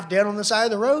man half dead on the side of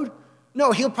the road?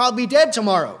 No, he'll probably be dead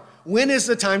tomorrow. When is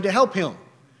the time to help him?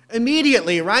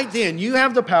 Immediately, right then, you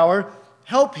have the power.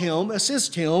 Help him,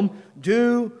 assist him,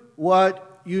 do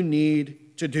what you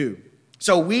need to do.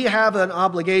 So we have an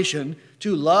obligation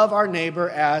to love our neighbor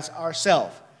as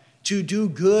ourselves, to do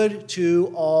good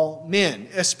to all men,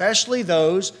 especially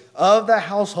those of the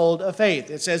household of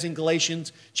faith. It says in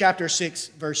Galatians chapter 6,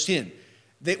 verse 10,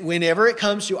 that whenever it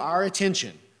comes to our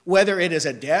attention, whether it is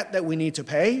a debt that we need to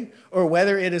pay or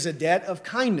whether it is a debt of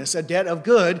kindness, a debt of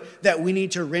good that we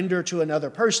need to render to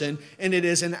another person, and it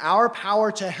is in our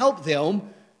power to help them,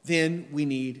 then we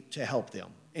need to help them.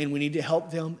 And we need to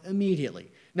help them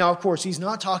immediately. Now, of course, he's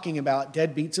not talking about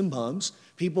deadbeats and bums,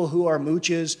 people who are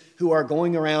mooches, who are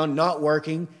going around not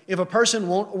working. If a person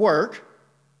won't work,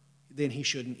 then he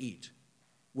shouldn't eat.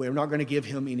 We're not going to give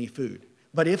him any food.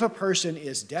 But if a person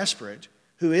is desperate,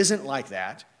 who isn't like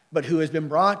that, but who has been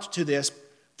brought to this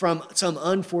from some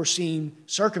unforeseen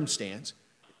circumstance,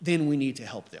 then we need to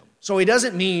help them. So he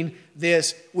doesn't mean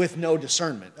this with no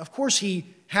discernment. Of course, he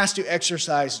has to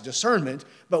exercise discernment,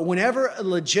 but whenever a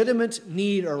legitimate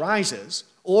need arises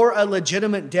or a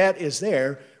legitimate debt is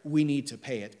there, we need to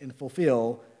pay it and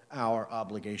fulfill our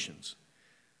obligations.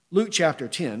 Luke chapter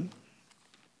 10,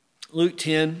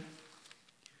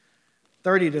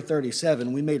 30 to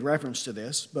 37, we made reference to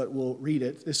this, but we'll read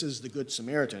it. This is the Good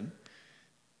Samaritan.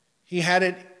 He had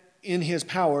it in his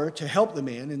power to help the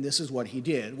man, and this is what he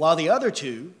did, while the other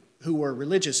two, who were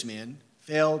religious men,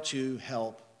 failed to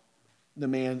help the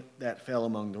man that fell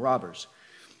among the robbers.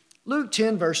 Luke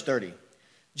 10, verse 30.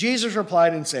 Jesus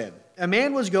replied and said, "A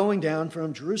man was going down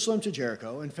from Jerusalem to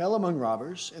Jericho and fell among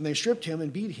robbers, and they stripped him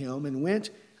and beat him and went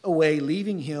away,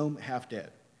 leaving him half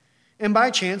dead. And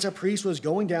by chance a priest was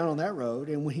going down on that road,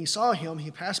 and when he saw him, he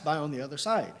passed by on the other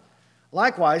side.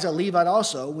 Likewise, a Levite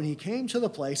also, when he came to the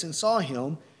place and saw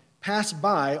him, passed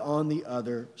by on the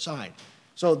other side."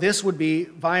 So this would be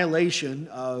violation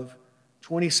of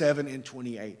 27 and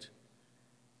 28.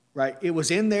 Right? It was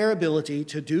in their ability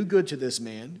to do good to this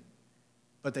man,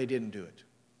 but they didn't do it.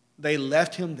 They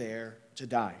left him there to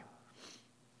die.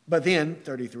 But then,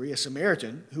 33, a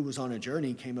Samaritan who was on a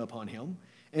journey came upon him,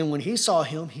 and when he saw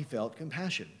him, he felt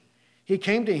compassion. He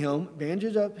came to him,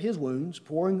 bandaged up his wounds,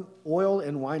 pouring oil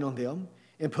and wine on them,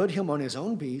 and put him on his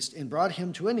own beast, and brought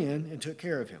him to an inn, and took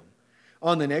care of him.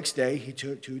 On the next day, he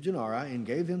took 2 denarii and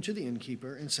gave them to the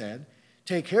innkeeper, and said,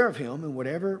 "Take care of him, and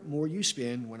whatever more you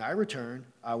spend, when I return,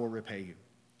 I will repay you."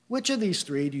 Which of these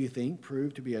 3 do you think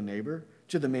proved to be a neighbor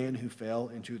to the man who fell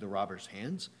into the robber's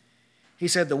hands? He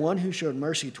said, "The one who showed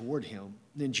mercy toward him."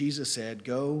 Then Jesus said,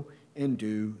 "Go and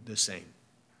do the same."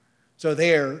 So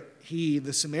there, he,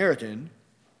 the Samaritan,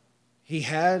 he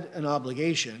had an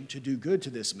obligation to do good to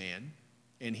this man,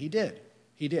 and he did.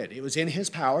 He did. It was in his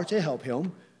power to help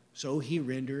him, so he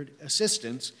rendered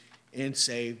assistance and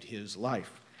saved his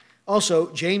life.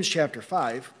 Also, James chapter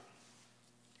 5.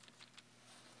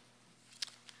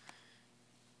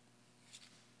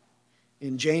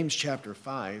 In James chapter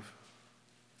 5,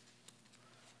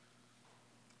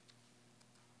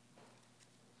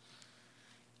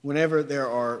 whenever there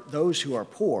are those who are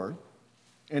poor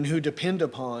and who depend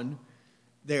upon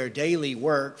their daily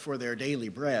work for their daily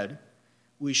bread,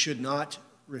 we should not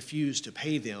refuse to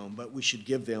pay them, but we should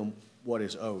give them what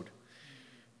is owed.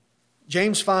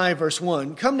 James 5, verse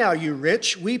 1, "Come now, you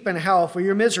rich, weep and howl for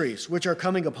your miseries, which are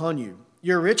coming upon you.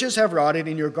 Your riches have rotted,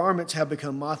 and your garments have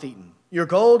become moth-eaten. Your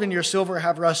gold and your silver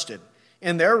have rusted,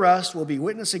 and their rust will be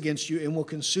witness against you and will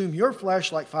consume your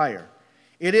flesh like fire.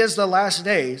 It is the last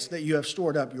days that you have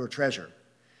stored up your treasure.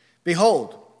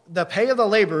 Behold, the pay of the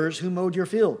laborers who mowed your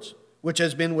fields, which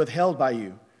has been withheld by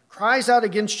you, cries out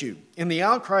against you, and the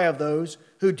outcry of those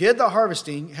who did the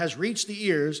harvesting has reached the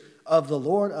ears of the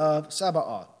Lord of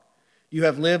Sabaoth. You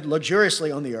have lived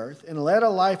luxuriously on the earth and led a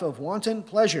life of wanton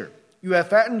pleasure. You have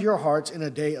fattened your hearts in a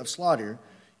day of slaughter.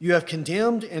 You have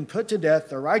condemned and put to death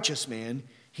the righteous man.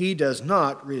 He does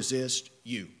not resist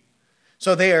you."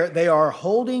 So there, they are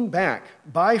holding back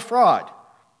by fraud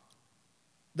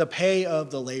the pay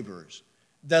of the laborers.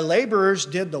 The laborers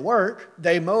did the work.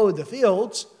 They mowed the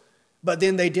fields, but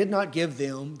then they did not give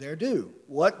them their due,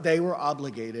 what they were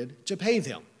obligated to pay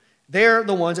them. They're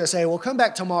the ones that say, "Well, come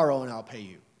back tomorrow and I'll pay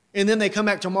you." And then they come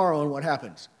back tomorrow and what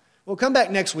happens? "Well, come back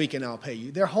next week and I'll pay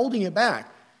you." They're holding it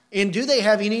back. And do they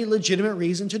have any legitimate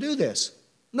reason to do this?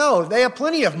 No, they have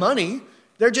plenty of money.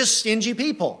 They're just stingy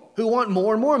people who want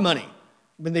more and more money.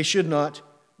 But they should not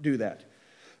do that.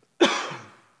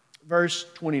 Verse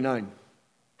 29.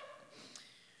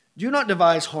 "Do not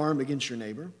devise harm against your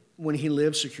neighbor when he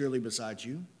lives securely beside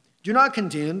you. Do not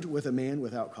contend with a man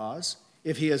without cause,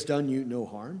 if he has done you no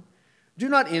harm. Do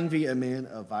not envy a man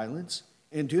of violence,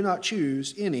 and do not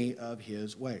choose any of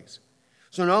his ways."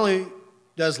 So not only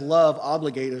does love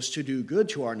obligate us to do good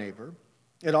to our neighbor,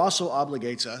 it also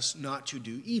obligates us not to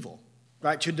do evil,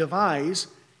 right? To devise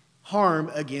harm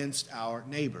against our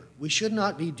neighbor. We should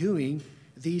not be doing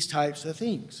these types of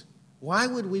things. Why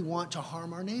would we want to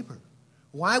harm our neighbor?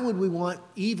 Why would we want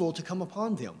evil to come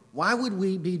upon them? Why would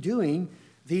we be doing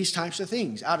these types of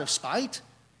things? Out of spite?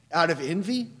 Out of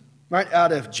envy? Right?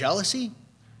 Out of jealousy?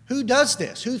 Who does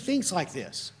this? Who thinks like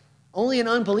this? Only an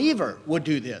unbeliever would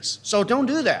do this. So don't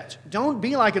do that. Don't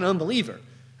be like an unbeliever.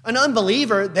 An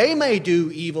unbeliever, they may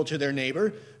do evil to their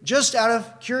neighbor just out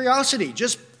of curiosity,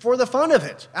 just for the fun of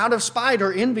it, out of spite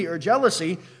or envy or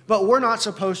jealousy, but we're not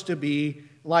supposed to be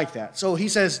like that. So he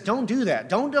says, don't do that.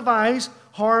 Don't devise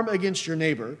harm against your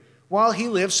neighbor while he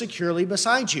lives securely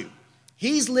beside you.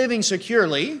 He's living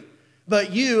securely,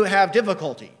 but you have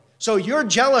difficulty. So you're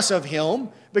jealous of him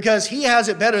because he has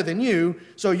it better than you,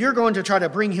 so you're going to try to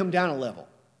bring him down a level.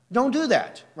 Don't do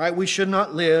that, right? We should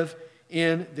not live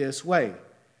in this way.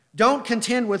 Don't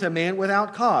contend with a man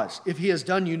without cause if he has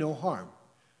done you no harm.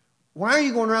 Why are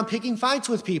you going around picking fights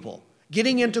with people,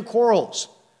 getting into quarrels,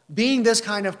 being this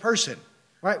kind of person,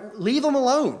 right? Leave them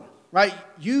alone, right?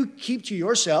 You keep to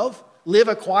yourself, live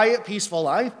a quiet, peaceful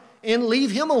life, and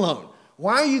leave him alone.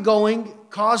 Why are you going,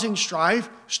 causing strife,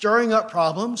 stirring up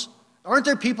problems? Aren't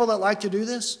there people that like to do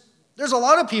this? There's a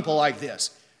lot of people like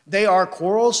this. They are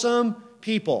quarrelsome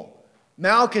people,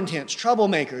 malcontents,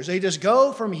 troublemakers. They just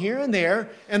go from here and there,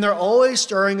 and they're always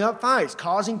stirring up fights,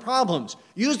 causing problems,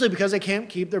 usually because they can't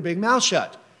keep their big mouth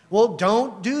shut. Well,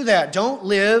 don't do that. Don't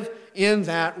live in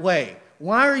that way.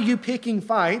 Why are you picking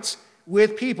fights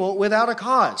with people without a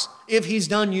cause if he's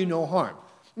done you no harm?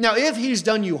 Now, if he's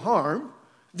done you harm,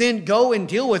 then go and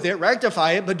deal with it,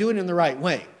 rectify it, but do it in the right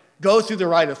way. Go through the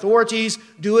right authorities,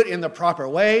 do it in the proper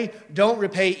way. Don't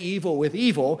repay evil with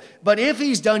evil. But if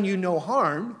he's done you no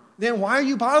harm, then why are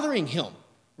you bothering him,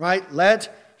 right?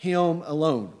 Let him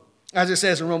alone. As it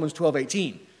says in Romans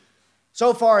 12:18,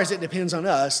 so far as it depends on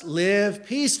us, live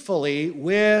peacefully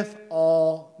with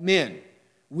all men.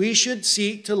 We should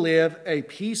seek to live a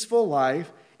peaceful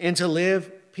life and to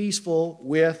live peaceful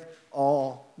with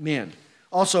all men.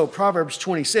 Also, Proverbs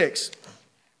 26,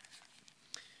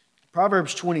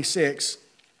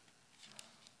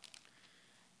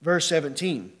 verse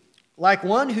 17. Like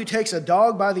one who takes a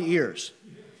dog by the ears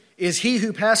is he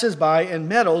who passes by and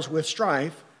meddles with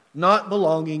strife, not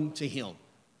belonging to him.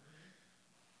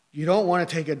 You don't want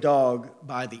to take a dog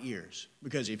by the ears,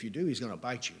 because if you do, he's going to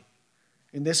bite you.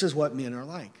 And this is what men are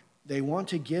like. They want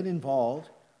to get involved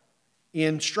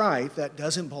in strife that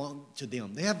doesn't belong to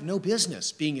them. They have no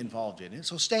business being involved in it,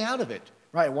 so stay out of it,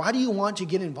 right? Why do you want to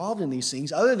get involved in these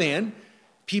things other than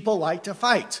people like to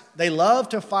fight? They love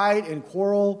to fight and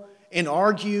quarrel and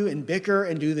argue and bicker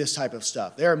and do this type of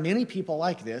stuff. There are many people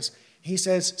like this. He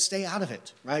says, stay out of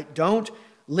it, right? Don't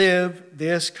live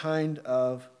this kind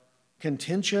of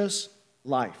contentious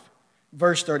life.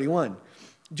 Verse 31,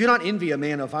 do not envy a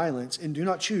man of violence and do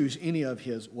not choose any of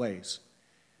his ways.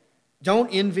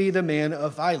 Don't envy the man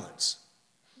of violence,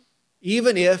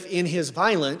 even if in his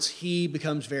violence he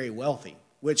becomes very wealthy,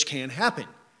 which can happen.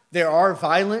 There are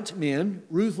violent men,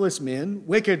 ruthless men,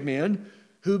 wicked men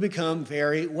who become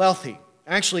very wealthy.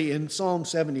 Actually, in Psalm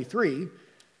 73,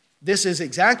 this is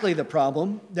exactly the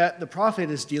problem that the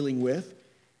prophet is dealing with,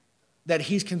 that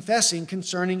he's confessing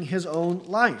concerning his own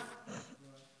life.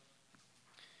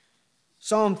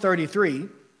 Psalm 33,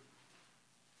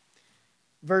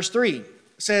 verse 3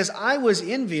 says, I was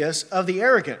envious of the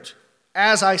arrogant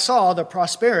as I saw the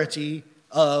prosperity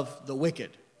of the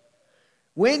wicked.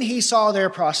 When he saw their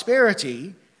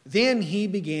prosperity, then he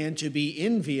began to be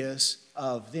envious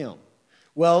of them.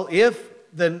 Well, if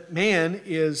the man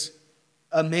is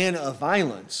a man of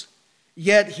violence,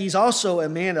 yet he's also a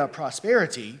man of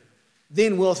prosperity,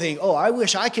 then we'll think, oh, I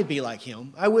wish I could be like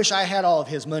him. I wish I had all of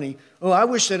his money. Oh, I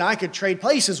wish that I could trade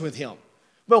places with him.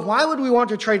 But why would we want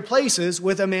to trade places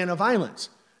with a man of violence?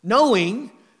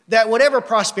 Knowing that whatever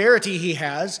prosperity he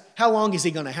has, how long is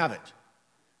he going to have it?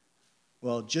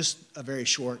 Well, just a very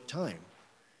short time.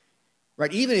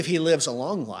 Right? Even if he lives a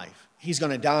long life, he's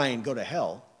going to die and go to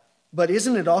hell. But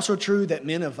isn't it also true that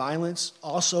men of violence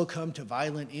also come to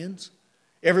violent ends?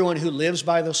 Everyone who lives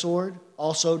by the sword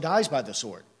also dies by the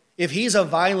sword. If he's a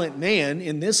violent man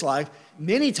in this life,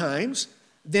 many times,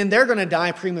 then they're going to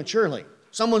die prematurely.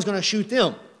 Someone's going to shoot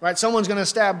them, right? Someone's going to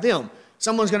stab them.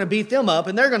 Someone's going to beat them up,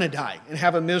 and they're going to die and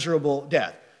have a miserable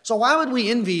death. So why would we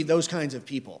envy those kinds of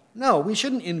people? No, we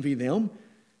shouldn't envy them.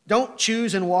 Don't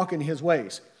choose and walk in his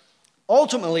ways.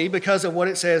 Ultimately, because of what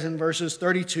it says in verses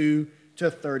 32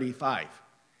 to 35.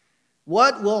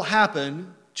 What will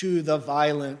happen to the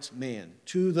violent man,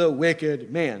 to the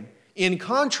wicked man, in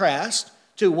contrast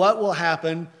to what will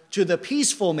happen to the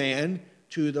peaceful man,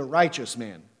 to the righteous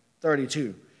man?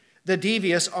 32. The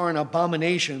devious are an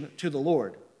abomination to the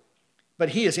Lord, but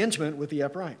he is intimate with the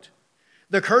upright.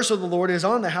 The curse of the Lord is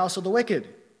on the house of the wicked,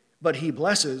 but he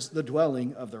blesses the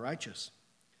dwelling of the righteous.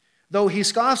 Though he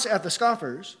scoffs at the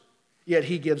scoffers, yet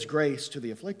he gives grace to the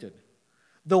afflicted.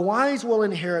 The wise will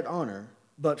inherit honor,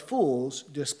 but fools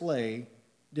display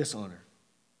dishonor.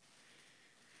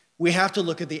 We have to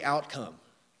look at the outcome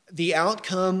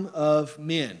of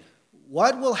men.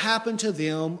 What will happen to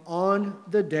them on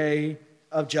the day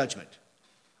of judgment?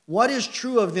 What is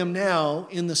true of them now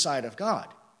in the sight of God?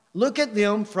 Look at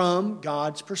them from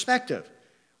God's perspective.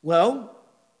 Well,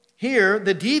 here,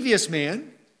 the devious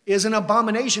man is an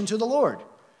abomination to the Lord.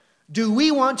 Do we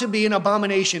want to be an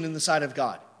abomination in the sight of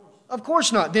God? Of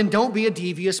course not. Then don't be a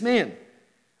devious man.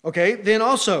 Okay, then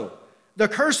also, the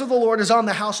curse of the Lord is on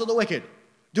the house of the wicked.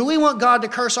 Do we want God to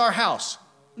curse our house?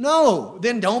 No,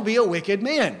 then don't be a wicked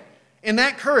man. And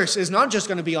that curse is not just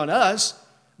going to be on us,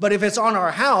 but if it's on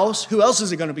our house, who else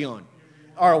is it going to be on?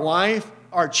 Our wife,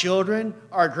 our children,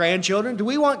 our grandchildren. Do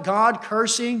we want God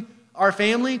cursing our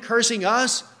family, cursing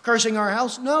us, cursing our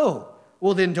house? No.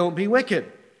 Well, then don't be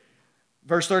wicked.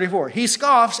 Verse 34, he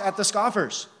scoffs at the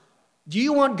scoffers. Do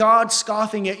you want God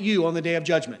scoffing at you on the day of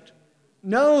judgment?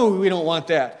 No, we don't want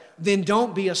that. Then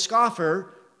don't be a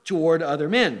scoffer toward other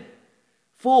men.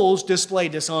 Fools display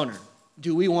dishonor.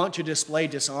 Do we want to display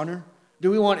dishonor?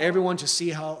 Do we want everyone to see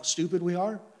how stupid we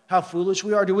are? How foolish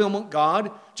we are? Do we want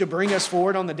God to bring us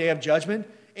forward on the day of judgment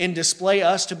and display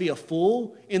us to be a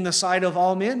fool in the sight of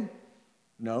all men?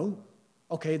 No.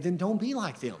 Okay, then don't be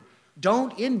like them.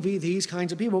 Don't envy these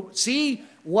kinds of people. See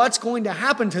what's going to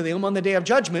happen to them on the day of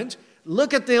judgment.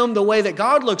 Look at them the way that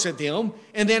God looks at them,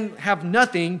 and then have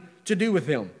nothing to do with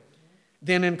them.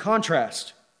 Then in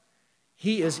contrast,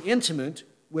 he is intimate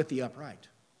with the upright.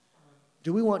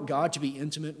 Do we want God to be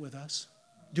intimate with us?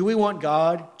 Do we want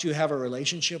God to have a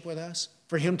relationship with us?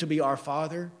 For him to be our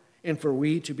Father and for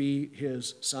we to be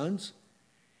his sons?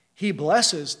 He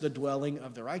blesses the dwelling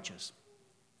of the righteous.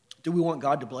 Do we want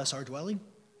God to bless our dwelling?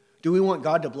 Do we want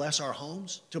God to bless our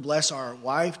homes, to bless our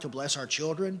wife, to bless our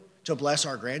children, to bless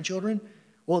our grandchildren?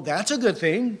 Well, that's a good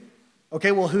thing.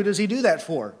 Okay, well, who does he do that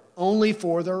for? Only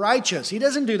for the righteous. He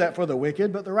doesn't do that for the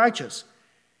wicked, but the righteous.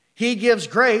 He gives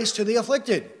grace to the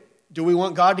afflicted. Do we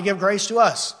want God to give grace to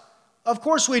us? Of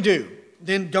course we do.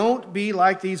 Then don't be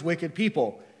like these wicked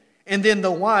people. And then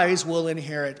the wise will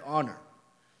inherit honor.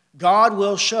 God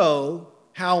will show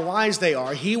how wise they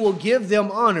are. He will give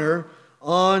them honor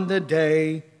on the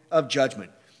day of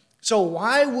judgment. So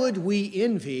why would we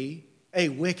envy a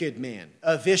wicked man,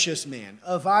 a vicious man,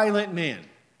 a violent man,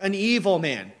 an evil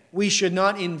man? We should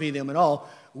not envy them at all.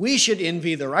 We should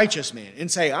envy the righteous man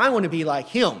and say, I want to be like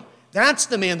him. That's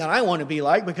the man that I want to be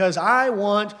like because I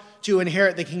want to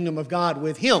inherit the kingdom of God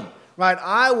with him, right?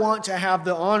 I want to have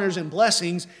the honors and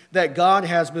blessings that God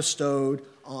has bestowed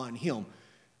on him.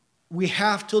 We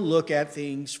have to look at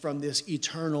things from this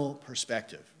eternal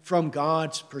perspective, from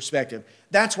God's perspective.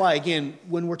 That's why, again,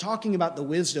 when we're talking about the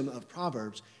wisdom of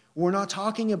Proverbs, we're not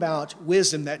talking about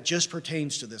wisdom that just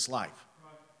pertains to this life.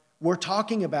 We're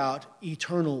talking about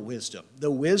eternal wisdom,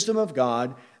 the wisdom of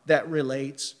God that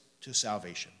relates to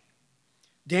salvation.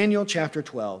 Daniel chapter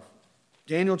 12.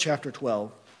 Daniel chapter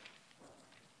 12.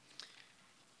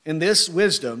 And this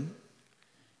wisdom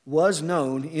was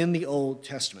known in the Old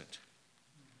Testament.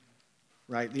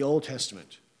 Right? The Old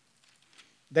Testament.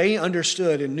 They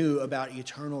understood and knew about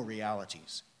eternal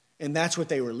realities. And that's what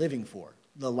they were living for.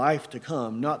 The life to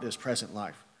come, not this present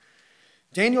life.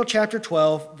 Daniel chapter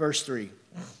 12, verse 3.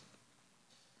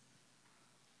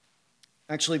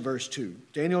 Actually, verse 2.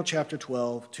 Daniel chapter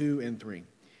 12, 2 and 3. It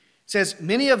says,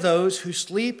 many of those who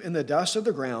sleep in the dust of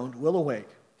the ground will awake.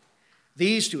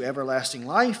 These to everlasting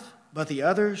life, but the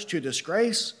others to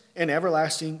disgrace and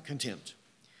everlasting contempt.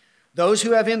 Those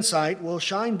who have insight will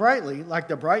shine brightly like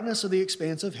the brightness of the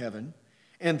expanse of heaven,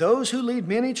 and those who lead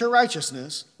many to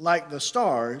righteousness like the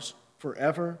stars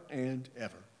forever and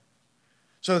ever.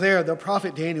 So there, the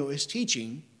prophet Daniel is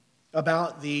teaching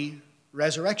about the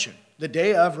resurrection, the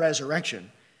day of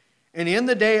resurrection. And in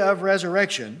the day of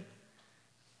resurrection,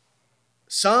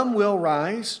 some will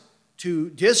rise to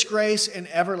disgrace and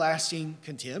everlasting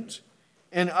contempt,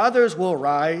 and others will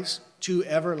rise to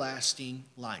everlasting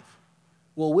life.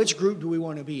 Well, which group do we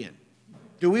want to be in?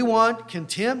 Do we want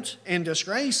contempt and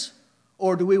disgrace,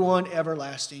 or do we want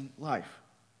everlasting life?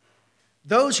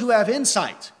 Those who have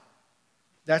insight,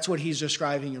 that's what he's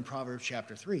describing in Proverbs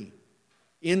chapter 3.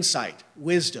 Insight,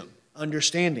 wisdom,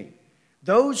 understanding.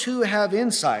 Those who have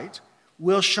insight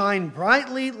will shine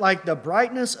brightly like the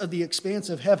brightness of the expanse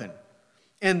of heaven,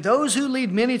 and those who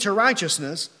lead many to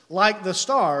righteousness like the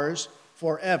stars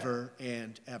forever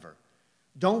and ever.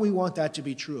 Don't we want that to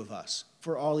be true of us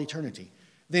for all eternity?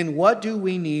 Then what do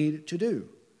we need to do?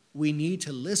 We need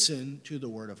to listen to the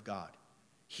word of God.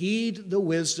 Heed the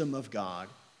wisdom of God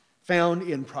found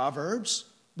in Proverbs,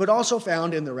 but also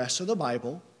found in the rest of the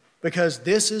Bible, because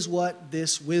this is what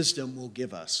this wisdom will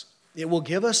give us. It will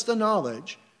give us the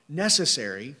knowledge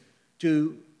necessary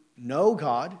to know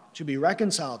God, to be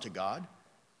reconciled to God,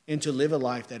 and to live a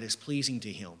life that is pleasing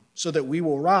to him, so that we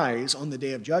will rise on the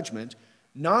day of judgment,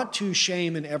 not to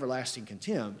shame and everlasting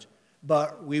contempt,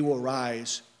 but we will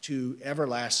rise to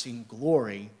everlasting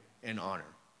glory and honor.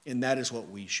 And that is what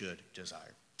we should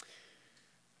desire.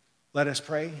 Let us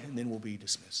pray, and then we'll be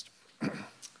dismissed.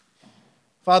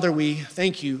 Father, we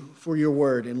thank you for your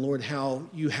word, and Lord, how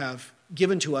you have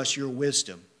given to us your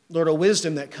wisdom. Lord, a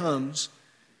wisdom that comes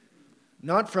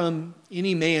not from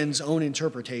any man's own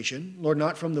interpretation, Lord,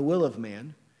 not from the will of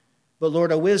man, but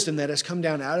Lord, a wisdom that has come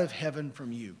down out of heaven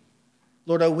from you.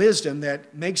 Lord, a wisdom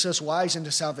that makes us wise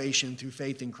unto salvation through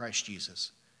faith in Christ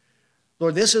Jesus.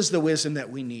 Lord, this is the wisdom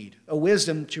that we need, a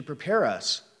wisdom to prepare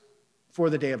us for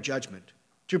the day of judgment,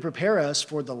 to prepare us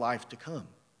for the life to come.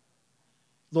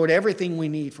 Lord, everything we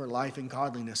need for life and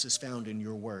godliness is found in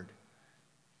your word.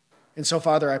 And so,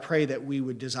 Father, I pray that we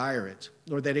would desire it,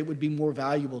 Lord, that it would be more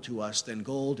valuable to us than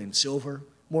gold and silver,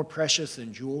 more precious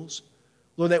than jewels.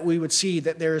 Lord, that we would see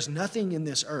that there is nothing in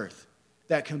this earth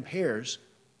that compares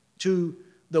to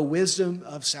the wisdom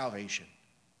of salvation,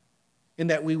 and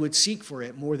that we would seek for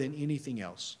it more than anything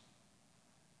else.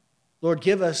 Lord,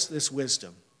 give us this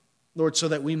wisdom, Lord, so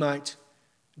that we might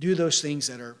do those things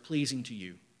that are pleasing to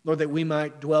you. Lord, that we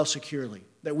might dwell securely,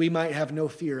 that we might have no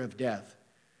fear of death.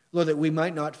 Lord, that we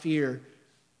might not fear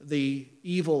the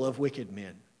evil of wicked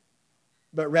men,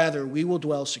 but rather we will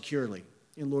dwell securely.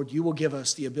 And Lord, you will give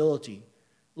us the ability,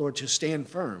 Lord, to stand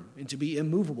firm and to be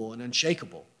immovable and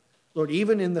unshakable. Lord,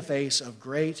 even in the face of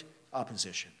great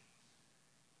opposition.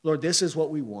 Lord, this is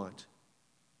what we want.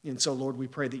 And so, Lord, we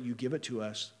pray that you give it to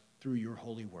us through your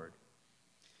holy word.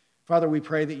 Father, we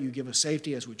pray that you give us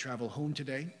safety as we travel home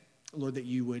today. Lord, that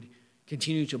you would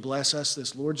continue to bless us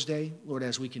this Lord's Day, Lord,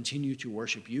 as we continue to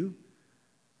worship you.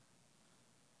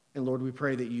 And Lord, we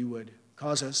pray that you would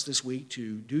cause us this week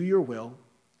to do your will,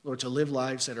 Lord, to live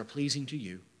lives that are pleasing to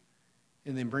you,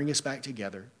 and then bring us back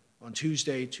together on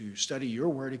Tuesday to study your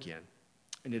word again.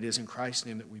 And it is in Christ's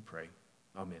name that we pray.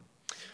 Amen.